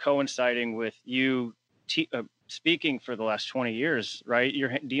this was coinciding with you speaking for the last 20 years, right?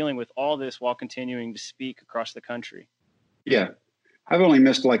 You're dealing with all this while continuing to speak across the country. Yeah, I've only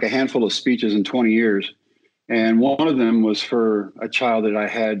missed like a handful of speeches in 20 years. And one of them was for a child that I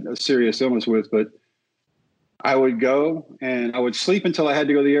had a serious illness with, but I would go and I would sleep until I had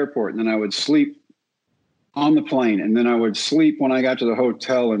to go to the airport. And then I would sleep on the plane. And then I would sleep when I got to the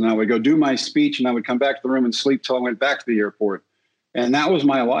hotel. And I would go do my speech and I would come back to the room and sleep till I went back to the airport. And that was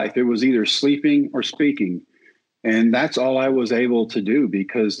my life. It was either sleeping or speaking. And that's all I was able to do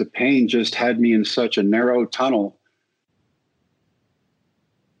because the pain just had me in such a narrow tunnel.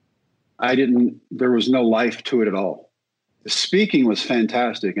 There was no life to it at all. The speaking was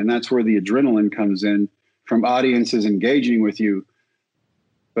fantastic. And that's where the adrenaline comes in from audiences engaging with you.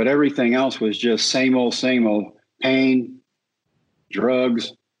 But everything else was just same old pain,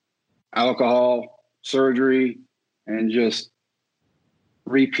 drugs, alcohol, surgery, and just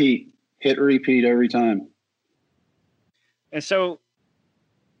hit repeat every time. And so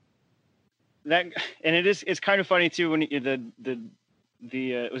it's kind of funny too, when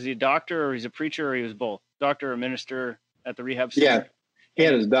was he a doctor or he's a preacher or he was both doctor or minister at the rehab center? Yeah, he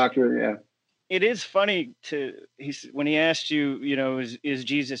had his doctorate. Yeah. It is funny when he asked you, is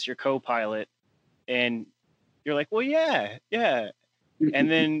Jesus your co-pilot? And you're like, well, yeah.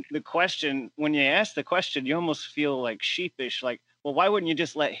 And then when you ask the question, you almost feel like sheepish, like, well, why wouldn't you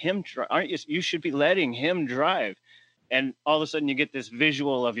just let him drive? You should be letting him drive. And all of a sudden you get this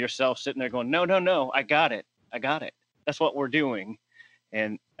visual of yourself sitting there going, no, I got it. That's what we're doing.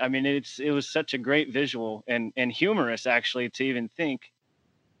 And I mean, it was such a great visual and humorous actually to even think,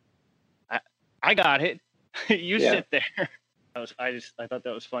 I got it. You sit there. I thought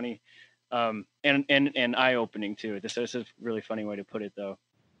that was funny, and eye opening too. This is a really funny way to put it, though.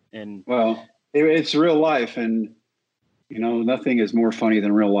 And well, it's real life, and nothing is more funny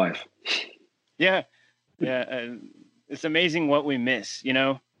than real life. Yeah. It's amazing what we miss.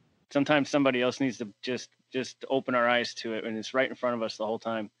 Sometimes somebody else needs to just open our eyes to it, and it's right in front of us the whole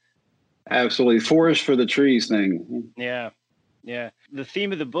time. Absolutely, forest for the trees thing. Yeah. The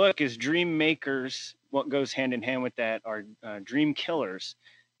theme of the book is dream makers. What goes hand in hand with that are dream killers.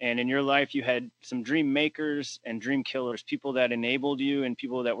 And in your life, you had some dream makers and dream killers, people that enabled you and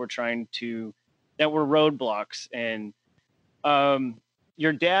people that were that were roadblocks. And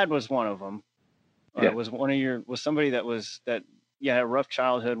your dad was one of them. Was somebody that had a rough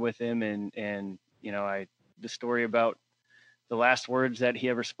childhood with him. And the story about the last words that he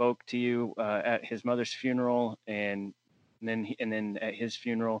ever spoke to you at his mother's funeral, and and then at his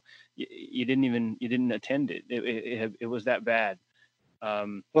funeral, you didn't attend it. It was that bad.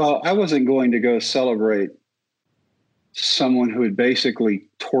 Well, I wasn't going to go celebrate someone who had basically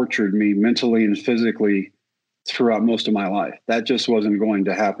tortured me mentally and physically throughout most of my life. That just wasn't going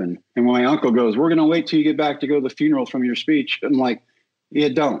to happen. And when my uncle goes, "We're going to wait till you get back to go to the funeral from your speech," I'm like, "Yeah,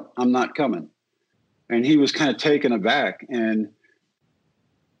 don't. I'm not coming." And he was kind of taken aback. And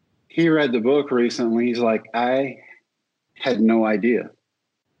he read the book recently. He's like, "I had no idea."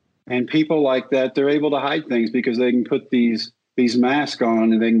 And people like that, they're able to hide things because they can put these masks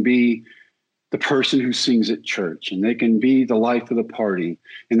on, and they can be the person who sings at church, and they can be the life of the party,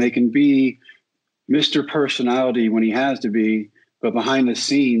 and they can be Mr. Personality when he has to be, but behind the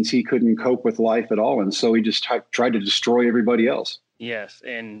scenes, he couldn't cope with life at all. And so he just tried to destroy everybody else. Yes.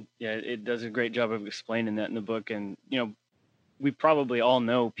 And yeah, it does a great job of explaining that in the book. And, we probably all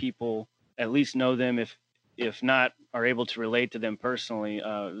know people, at least know them, if not are able to relate to them personally,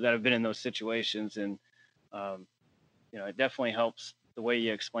 that have been in those situations. And, it definitely helps the way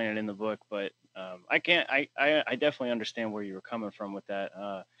you explain it in the book, but I definitely understand where you were coming from with that.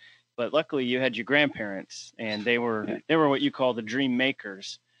 But luckily you had your grandparents, and they were what you call the dream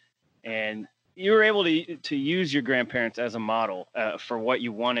makers, and you were able to use your grandparents as a model for what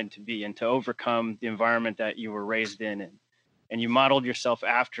you wanted to be and to overcome the environment that you were raised in, and you modeled yourself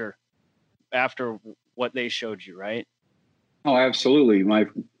after what they showed you, right? Oh, absolutely. My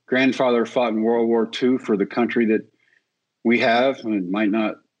grandfather fought in World War II for the country that we have. And it might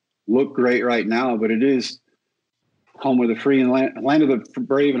not look great right now, but it is home of the free and land of the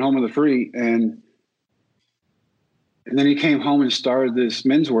brave and home of the free. And then he came home and started this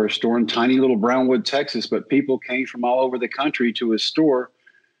menswear store in tiny little Brownwood, Texas. But people came from all over the country to his store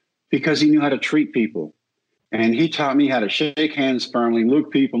because he knew how to treat people. And he taught me how to shake hands firmly,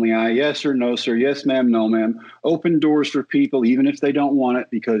 look people in the eye. Yes, sir. No, sir. Yes, ma'am. No, ma'am. Open doors for people, even if they don't want it,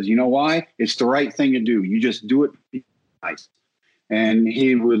 because you know why? It's the right thing to do. You just do it nice. And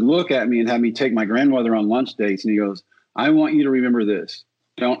he would look at me and have me take my grandmother on lunch dates. And he goes, "I want you to remember this.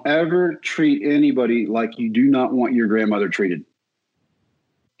 Don't ever treat anybody like you do not want your grandmother treated."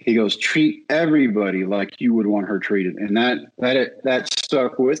 He goes, "Treat everybody like you would want her treated." And that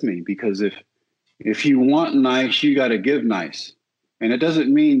stuck with me, because if you want nice, you got to give nice. And it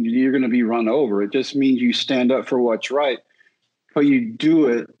doesn't mean you're going to be run over. It just means you stand up for what's right, but you do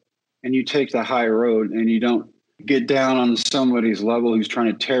it and you take the high road, and you don't get down on somebody's level who's trying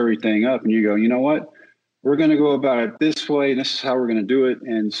to tear everything up. And you go, "You know what? We're going to go about it this way. And this is how we're going to do it."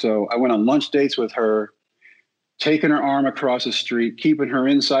 And so I went on lunch dates with her, taking her arm across the street, keeping her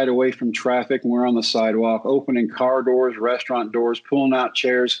inside away from traffic. And we're on the sidewalk, opening car doors, restaurant doors, pulling out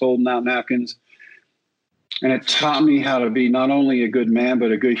chairs, folding out napkins. And it taught me how to be not only a good man,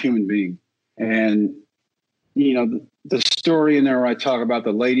 but a good human being. And, the story in there where I talk about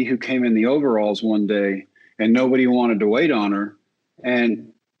the lady who came in the overalls one day and nobody wanted to wait on her.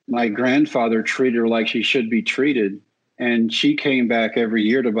 And my grandfather treated her like she should be treated. And she came back every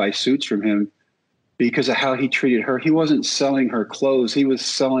year to buy suits from him because of how he treated her. He wasn't selling her clothes. He was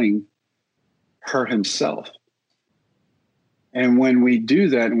selling her himself. And when we do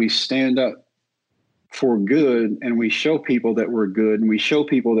that and we stand up for good, and we show people that we're good, and we show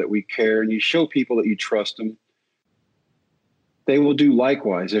people that we care, and you show people that you trust them, they will do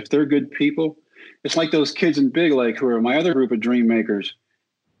likewise. If they're good people, it's like those kids in Big Lake who are my other group of dream makers.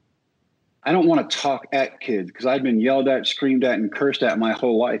 I don't want to talk at kids because I've been yelled at, screamed at, and cursed at my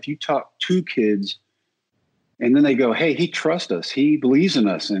whole life. You talk to kids and then they go, "Hey, he trusts us. He believes in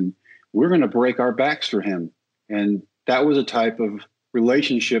us, and we're going to break our backs for him." And that was a type of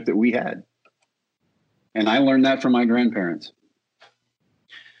relationship that we had. And I learned that from my grandparents.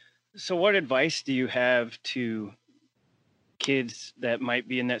 So what advice do you have to kids that might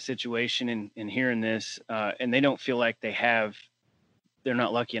be in that situation and hearing this, and they don't feel like they're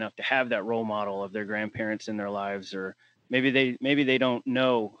not lucky enough to have that role model of their grandparents in their lives, or maybe they don't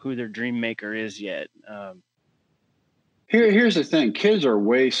know who their dream maker is yet? Here's the thing. Kids are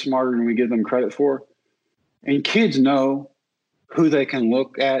way smarter than we give them credit for. And kids know who they can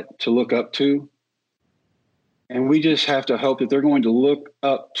look at to look up to. And we just have to hope that they're going to look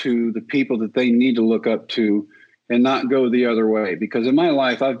up to the people that they need to look up to and not go the other way. Because in my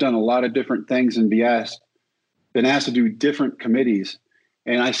life, I've done a lot of different things and been asked to do different committees.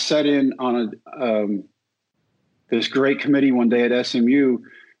 And I sat in on this great committee one day at SMU,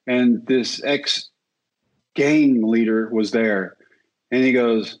 and this ex-gang leader was there. And he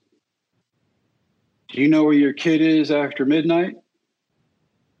goes, "Do you know where your kid is after midnight?"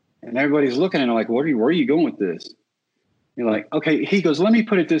 And everybody's looking at him like, where are you going with this? You're like, okay. He goes, "Let me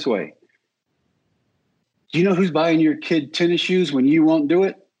put it this way. Do you know who's buying your kid tennis shoes when you won't do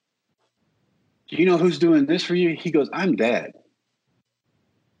it? Do you know who's doing this for you? He goes, I'm dad.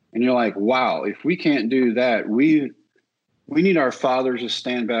 And you're like, wow, if we can't do that, we need our fathers to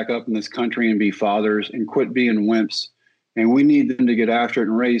stand back up in this country and be fathers and quit being wimps. And we need them to get after it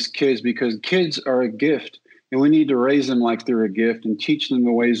and raise kids, because kids are a gift. And we need to raise them like they're a gift and teach them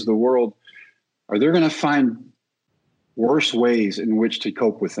the ways of the world, or they're going to find worse ways in which to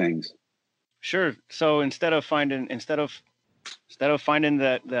cope with things. Sure. So instead of finding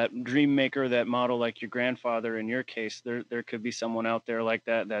that dream maker, that model like your grandfather, in your case, there could be someone out there like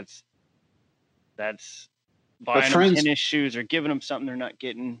that that's buying them tennis shoes or giving them something they're not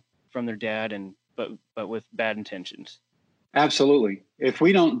getting from their dad, and but with bad intentions. Absolutely. If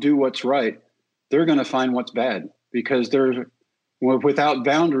we don't do what's right, they're going to find what's bad, because without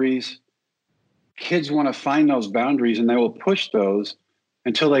boundaries, kids want to find those boundaries and they will push those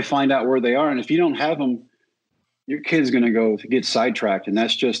until they find out where they are. And if you don't have them, your kid's going to get sidetracked. And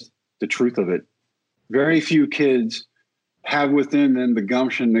that's just the truth of it. Very few kids have within them the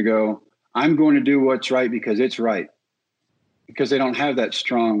gumption to go, I'm going to do what's right because it's right, because they don't have that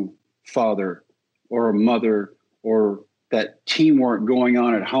strong father or a mother or that teamwork going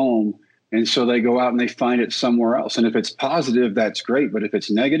on at home. And so they go out and they find it somewhere else. And if it's positive, that's great. But if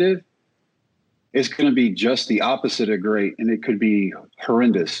it's negative, it's going to be just the opposite of great. And it could be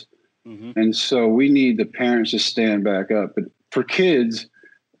horrendous. Mm-hmm. And so we need the parents to stand back up. But for kids,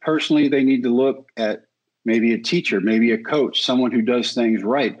 personally, they need to look at maybe a teacher, maybe a coach, someone who does things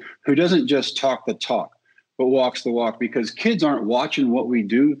right, who doesn't just talk the talk, but walks the walk. Because kids aren't watching what we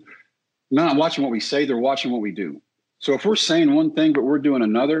do, not watching what we say, they're watching what we do. So if we're saying one thing, but we're doing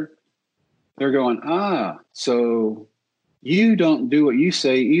another, they're going, so you don't do what you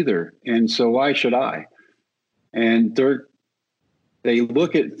say either. And so why should I? And they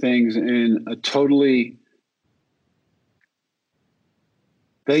look at things in a totally,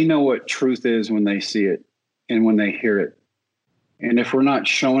 they know what truth is when they see it and when they hear it. And if we're not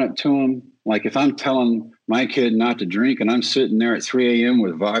showing it to them, like if I'm telling my kid not to drink and I'm sitting there at 3 a.m.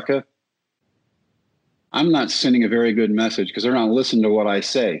 with vodka, I'm not sending a very good message, because they're not listening to what I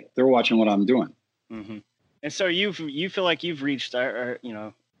say. They're watching what I'm doing. Mm-hmm. And so you feel like you've reached,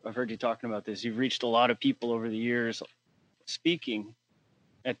 I've heard you talking about this. You've reached a lot of people over the years speaking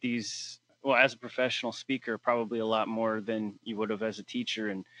at these, well, as a professional speaker, probably a lot more than you would have as a teacher.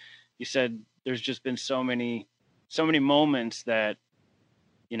 And you said there's just been so many moments that,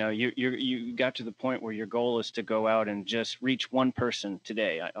 you got to the point where your goal is to go out and just reach one person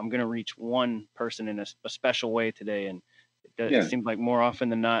today. I'm going to reach one person in a special way today. And it seems like more often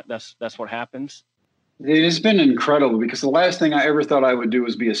than not, that's what happens. It has been incredible, because the last thing I ever thought I would do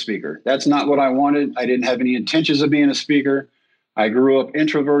was be a speaker. That's not what I wanted. I didn't have any intentions of being a speaker. I grew up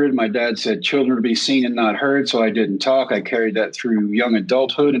introverted. My dad said children to be seen and not heard, so I didn't talk. I carried that through young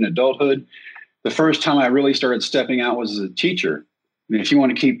adulthood and adulthood. The first time I really started stepping out was as a teacher. And if you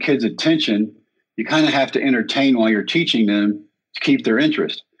want to keep kids' attention, you kind of have to entertain while you're teaching them to keep their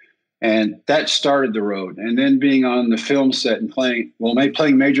interest. And that started the road. And then being on the film set and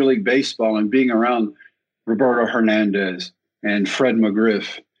playing Major League Baseball and being around Roberto Hernandez and Fred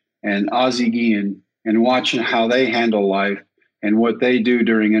McGriff and Ozzie Guillen, and watching how they handle life and what they do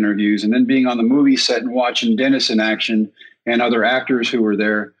during interviews. And then being on the movie set and watching Dennis in action and other actors who were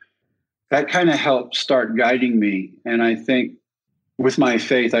there, that kind of helped start guiding me. And I think with my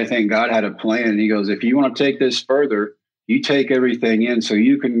faith, I think God had a plan. He goes, if you want to take this further, you take everything in so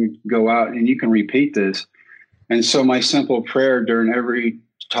you can go out and you can repeat this. And so my simple prayer during every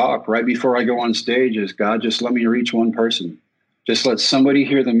talk right before I go on stage is, God, just let me reach one person. Just let somebody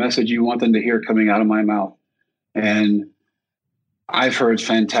hear the message you want them to hear coming out of my mouth. And I've heard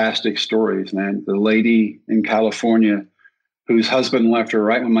fantastic stories, man. The lady in California whose husband left her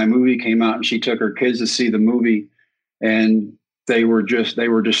right when my movie came out, and she took her kids to see the movie, and they were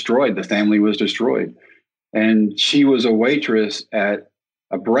destroyed. The family was destroyed. And she was a waitress at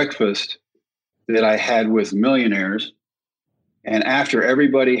a breakfast that I had with millionaires. And after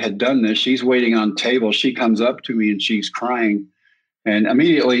everybody had done this, she's waiting on table. She comes up to me and she's crying. And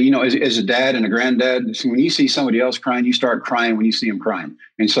immediately, as a dad and a granddad, when you see somebody else crying, you start crying when you see them crying.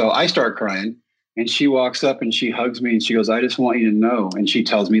 And so I start crying, and she walks up and she hugs me and she goes, I just want you to know. And she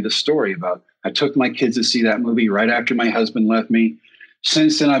tells me the story about, I took my kids to see that movie right after my husband left me.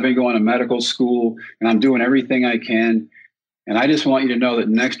 Since then, I've been going to medical school and I'm doing everything I can. And I just want you to know that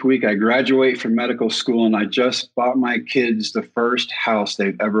next week I graduate from medical school, and I just bought my kids the first house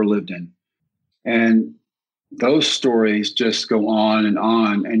they've ever lived in. And those stories just go on.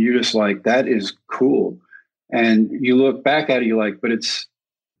 And you're just like, that is cool. And you look back at it, you're like, but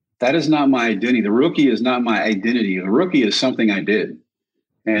that is not my identity. The rookie is not my identity. The rookie is something I did.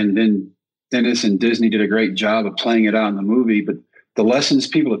 And then Dennis and Disney did a great job of playing it out in the movie. But the lessons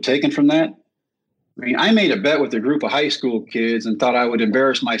people have taken from that, I mean, I made a bet with a group of high school kids and thought I would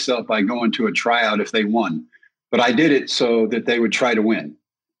embarrass myself by going to a tryout if they won. But I did it so that they would try to win.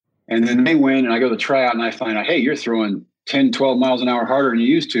 And then they win, and I go to the tryout, and I find out, hey, you're throwing 10, 12 miles an hour harder than you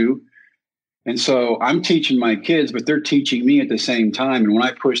used to. And so I'm teaching my kids, but they're teaching me at the same time. And when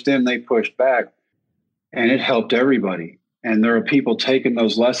I pushed them, they pushed back. And it helped everybody. And there are people taking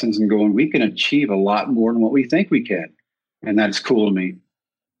those lessons and going, we can achieve a lot more than what we think we can. And that's cool to me.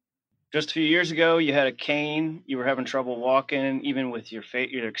 Just a few years ago, you had a cane. You were having trouble walking, even with your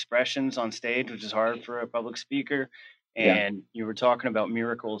expressions on stage, which is hard for a public speaker. And you were talking about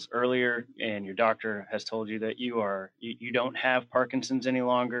miracles earlier, and your doctor has told you that you don't have Parkinson's any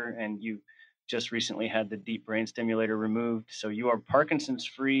longer, and you just recently had the deep brain stimulator removed. So you are Parkinson's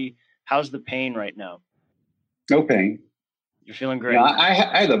free. How's the pain right now? No pain. You're feeling great. Yeah, I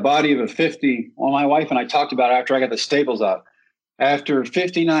had the body of a 50. Well, my wife and I talked about it after I got the staples out. After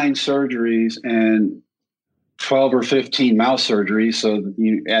 59 surgeries and 12 or 15 mouth surgeries, so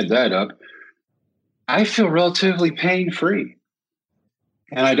you add that up, I feel relatively pain-free.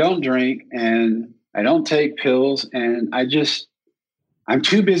 And I don't drink and I don't take pills. And I'm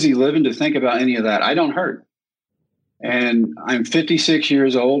too busy living to think about any of that. I don't hurt. And I'm 56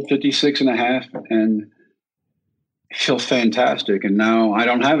 years old, 56 and a half, and I feel fantastic. And now I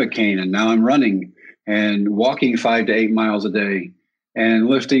don't have a cane, and now I'm running and walking 5 to 8 miles a day and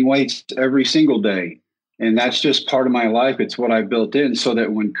lifting weights every single day. And that's just part of my life. It's what I built in so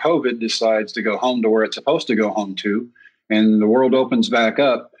that when COVID decides to go home to where it's supposed to go home to, and the world opens back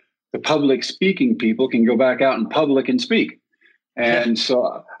up, the public speaking people can go back out in public and speak. And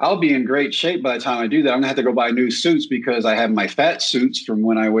so I'll be in great shape by the time I do that. I'm gonna have to go buy new suits because I have my fat suits from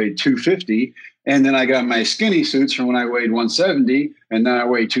when I weighed 250. And then I got my skinny suits from when I weighed 170. And then I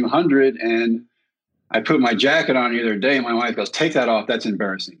weigh 200. And I put my jacket on the other day, and my wife goes, take that off. That's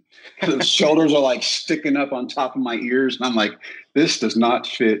embarrassing. The shoulders are like sticking up on top of my ears. And I'm like, this does not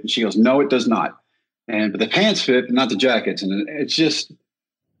fit. And she goes, no, it does not. But the pants fit, but not the jackets. And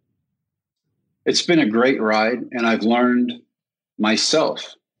it's been a great ride. And I've learned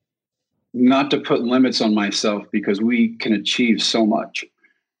myself not to put limits on myself because we can achieve so much.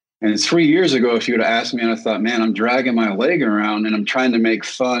 And 3 years ago, if you would have asked me, and I thought, man, I'm dragging my leg around and I'm trying to make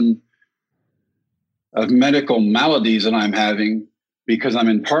fun of medical maladies that I'm having because I'm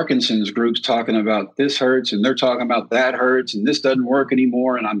in Parkinson's groups talking about this hurts and they're talking about that hurts and this doesn't work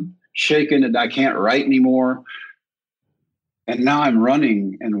anymore. And I'm shaking and I can't write anymore. And now I'm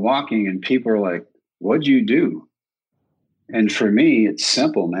running and walking and people are like, what'd you do? And for me, it's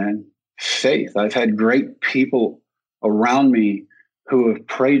simple, man. Faith. I've had great people around me who have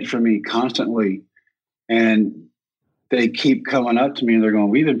prayed for me constantly. And they keep coming up to me and they're going,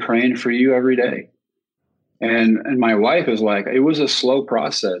 we've been praying for you every day. And my wife is like, it was a slow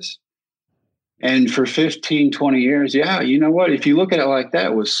process. And for 15, 20 years, yeah, you know what? If you look at it like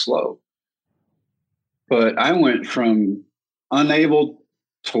that, it was slow. But I went from unable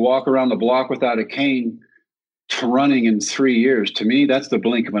to walk around the block without a cane to running in 3 years. To me, that's the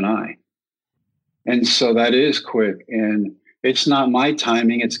blink of an eye. And so that is quick. And it's not my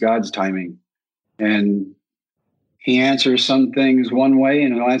timing, it's God's timing. And he answers some things one way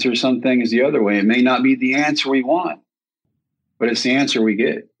and he'll answer some things the other way. It may not be the answer we want, but it's the answer we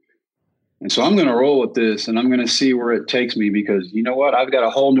get. And so I'm going to roll with this and I'm going to see where it takes me because you know what? I've got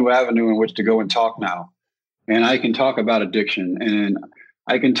a whole new avenue in which to go and talk now. And I can talk about addiction and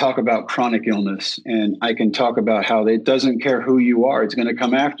I can talk about chronic illness and I can talk about how it doesn't care who you are. It's going to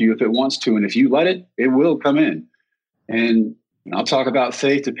come after you if it wants to. And if you let it, it will come in. And I'll talk about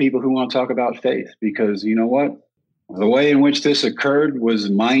faith to people who want to talk about faith because you know what? The way in which this occurred was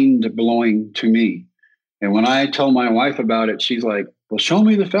mind-blowing to me. And when I told my wife about it, she's like, well, show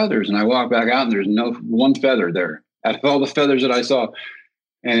me the feathers. And I walk back out and there's no one feather there out of all the feathers that I saw.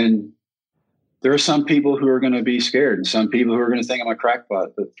 And there are some people who are going to be scared and some people who are going to think I'm a crackpot.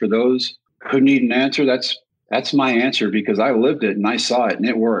 But for those who need an answer, that's my answer because I lived it and I saw it and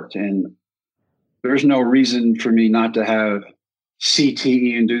it worked. And there's no reason for me not to have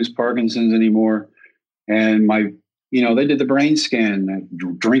CTE-induced Parkinson's anymore. And they did the brain scan,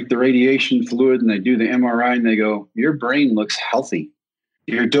 drink the radiation fluid, and they do the MRI, and they go, your brain looks healthy.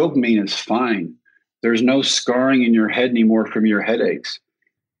 Your dopamine is fine. There's no scarring in your head anymore from your headaches.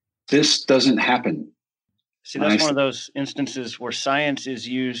 This doesn't happen. See, that's one of those instances where science is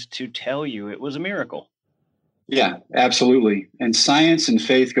used to tell you it was a miracle. Yeah, absolutely. And science and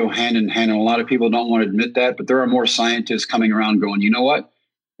faith go hand in hand. And a lot of people don't want to admit that, but there are more scientists coming around going, you know what?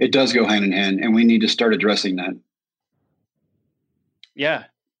 it does go hand in hand, and we need to start addressing that. Yeah,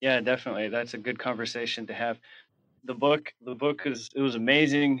 definitely. That's a good conversation to have. The book was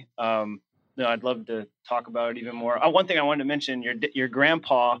amazing. I'd love to talk about it even more. One thing I wanted to mention: your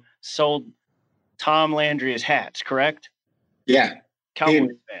grandpa sold Tom Landry his hats, correct? Yeah, Cowboys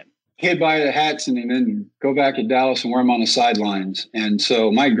fan. He'd buy the hats and then go back to Dallas and wear them on the sidelines. And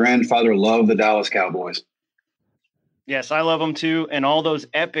so my grandfather loved the Dallas Cowboys. Yes, I love them too. And all those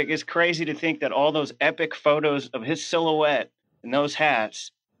epic, it's crazy to think that all those epic photos of his silhouette and those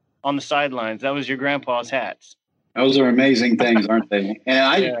hats on the sidelines, that was your grandpa's hats. Those are amazing things, aren't they?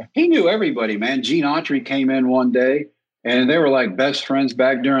 And he knew everybody, man. Gene Autry came in one day and they were like best friends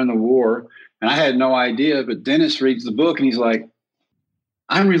back during the war. And I had no idea, but Dennis reads the book and he's like,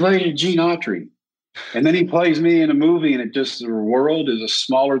 I'm related to Gene Autry. And then he plays me in a movie and the world is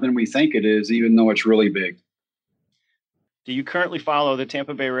smaller than we think it is, even though it's really big. Do you currently follow the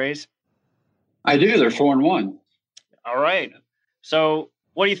Tampa Bay Rays? I do. They're 4-1. All right. So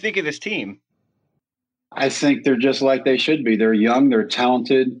what do you think of this team? I think they're just like they should be. They're young, they're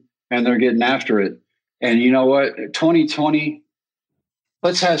talented, and they're getting after it. And you know what? 2020,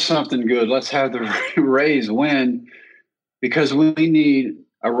 let's have something good. Let's have the Rays win because we need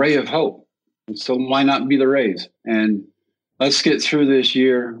a ray of hope. So why not be the Rays? And let's get through this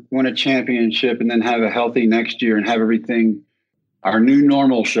year, win a championship, and then have a healthy next year and have everything, our new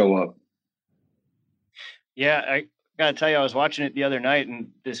normal, show up. Yeah, I got to tell you, I was watching it the other night, and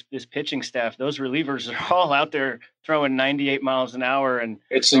this pitching staff, those relievers are all out there throwing 98 miles an hour. And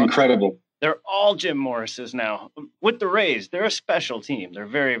it's incredible. They're all Jim Morrises now. With the Rays, they're a special team. They're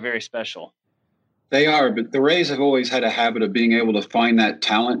very, very special. They are, but the Rays have always had a habit of being able to find that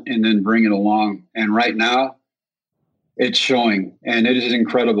talent and then bring it along. And right now, it's showing, and it is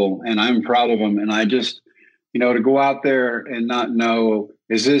incredible. And I'm proud of them. And I just, to go out there and not know,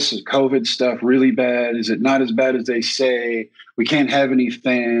 is this COVID stuff really bad? Is it not as bad as they say? We can't have any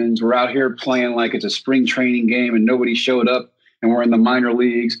fans. We're out here playing like it's a spring training game and nobody showed up and we're in the minor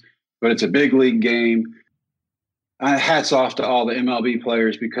leagues, but it's a big league game. Hats off to all the MLB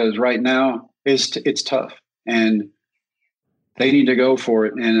players because right now it's tough and they need to go for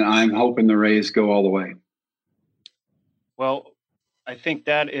it. And I'm hoping the Rays go all the way. Well, I think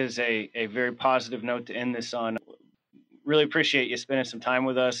that is a very positive note to end this on. Really appreciate you spending some time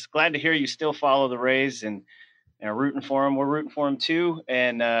with us. Glad to hear you still follow the Rays and are rooting for them. We're rooting for them too.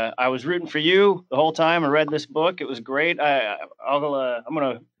 And I was rooting for you the whole time. I read this book. It was great. I'm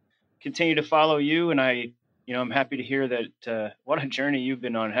going to continue to follow you. And I'm happy to hear that what a journey you've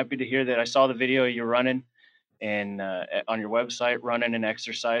been on. Happy to hear that. I saw the video you're running and on your website, running and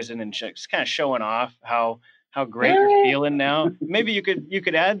exercising and just kind of showing off how great you're feeling now. Maybe you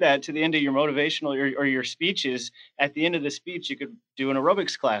could add that to the end of your motivational or your speeches. At the end of the speech, you could do an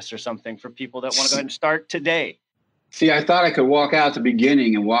aerobics class or something for people that want to go ahead and start today. See, I thought I could walk out at the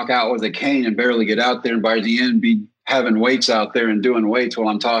beginning and walk out with a cane and barely get out there, and by the end be having weights out there and doing weights while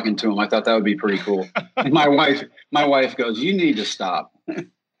I'm talking to them. I thought that would be pretty cool. And my wife goes, "You need to stop."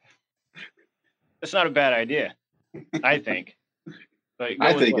 That's not a bad idea, I think. But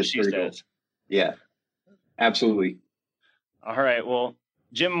I think it's pretty cool. Yeah. Absolutely. All right. Well,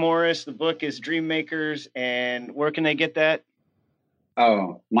 Jim Morris, the book is Dream Makers, and where can they get that?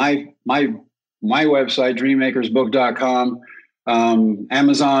 Oh, my website, dreammakersbook.com,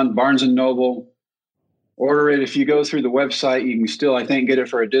 Amazon, Barnes & Noble. Order it. If you go through the website, you can still, I think, get it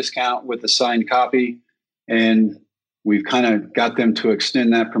for a discount with the signed copy. And we've kind of got them to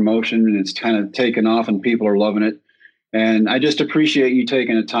extend that promotion, and it's kind of taken off, and people are loving it. And I just appreciate you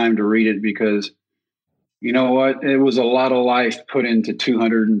taking the time to read it because you know what? It was a lot of life put into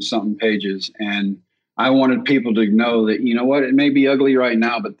 200 and something pages. And I wanted people to know that, you know what? It may be ugly right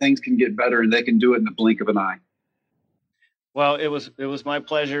now, but things can get better and they can do it in the blink of an eye. Well, it was my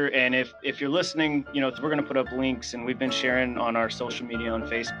pleasure. And if you're listening, we're going to put up links, and we've been sharing on our social media on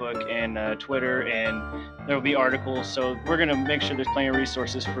Facebook and Twitter, and there will be articles. So we're going to make sure there's plenty of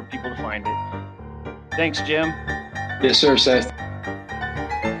resources for people to find it. Thanks, Jim. Yes, sir, Seth.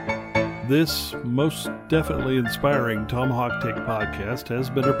 This most definitely inspiring Tomahawk Take podcast has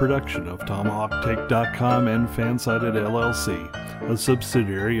been a production of TomahawkTake.com and Fansided LLC, a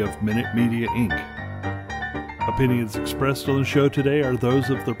subsidiary of Minute Media, Inc. Opinions expressed on the show today are those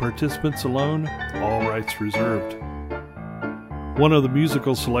of the participants alone, all rights reserved. One of the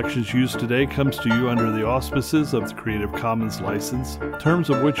musical selections used today comes to you under the auspices of the Creative Commons license, terms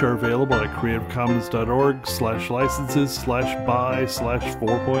of which are available at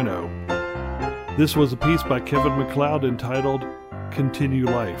creativecommons.org/licenses/by/4.0. This was a piece by Kevin MacLeod entitled Continue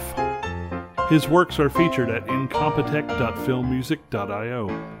Life. His works are featured at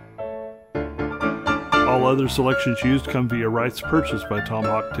incompetech.filmmusic.io. All other selections used come via rights purchased by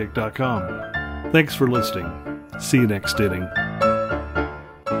TomHawkTake.com. Thanks for listening. See you next inning.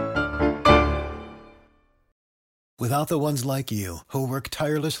 Without the ones like you, who work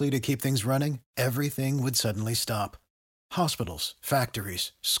tirelessly to keep things running, everything would suddenly stop. Hospitals,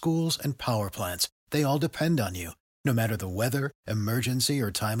 factories, schools, and power plants, they all depend on you. No matter the weather, emergency,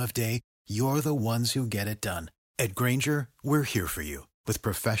 or time of day, you're the ones who get it done. At Grainger, we're here for you with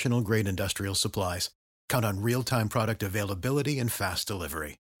professional-grade industrial supplies. Count on real-time product availability and fast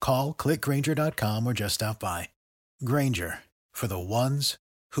delivery. Call, click Grainger.com, or just stop by. Grainger, for the ones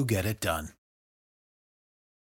who get it done.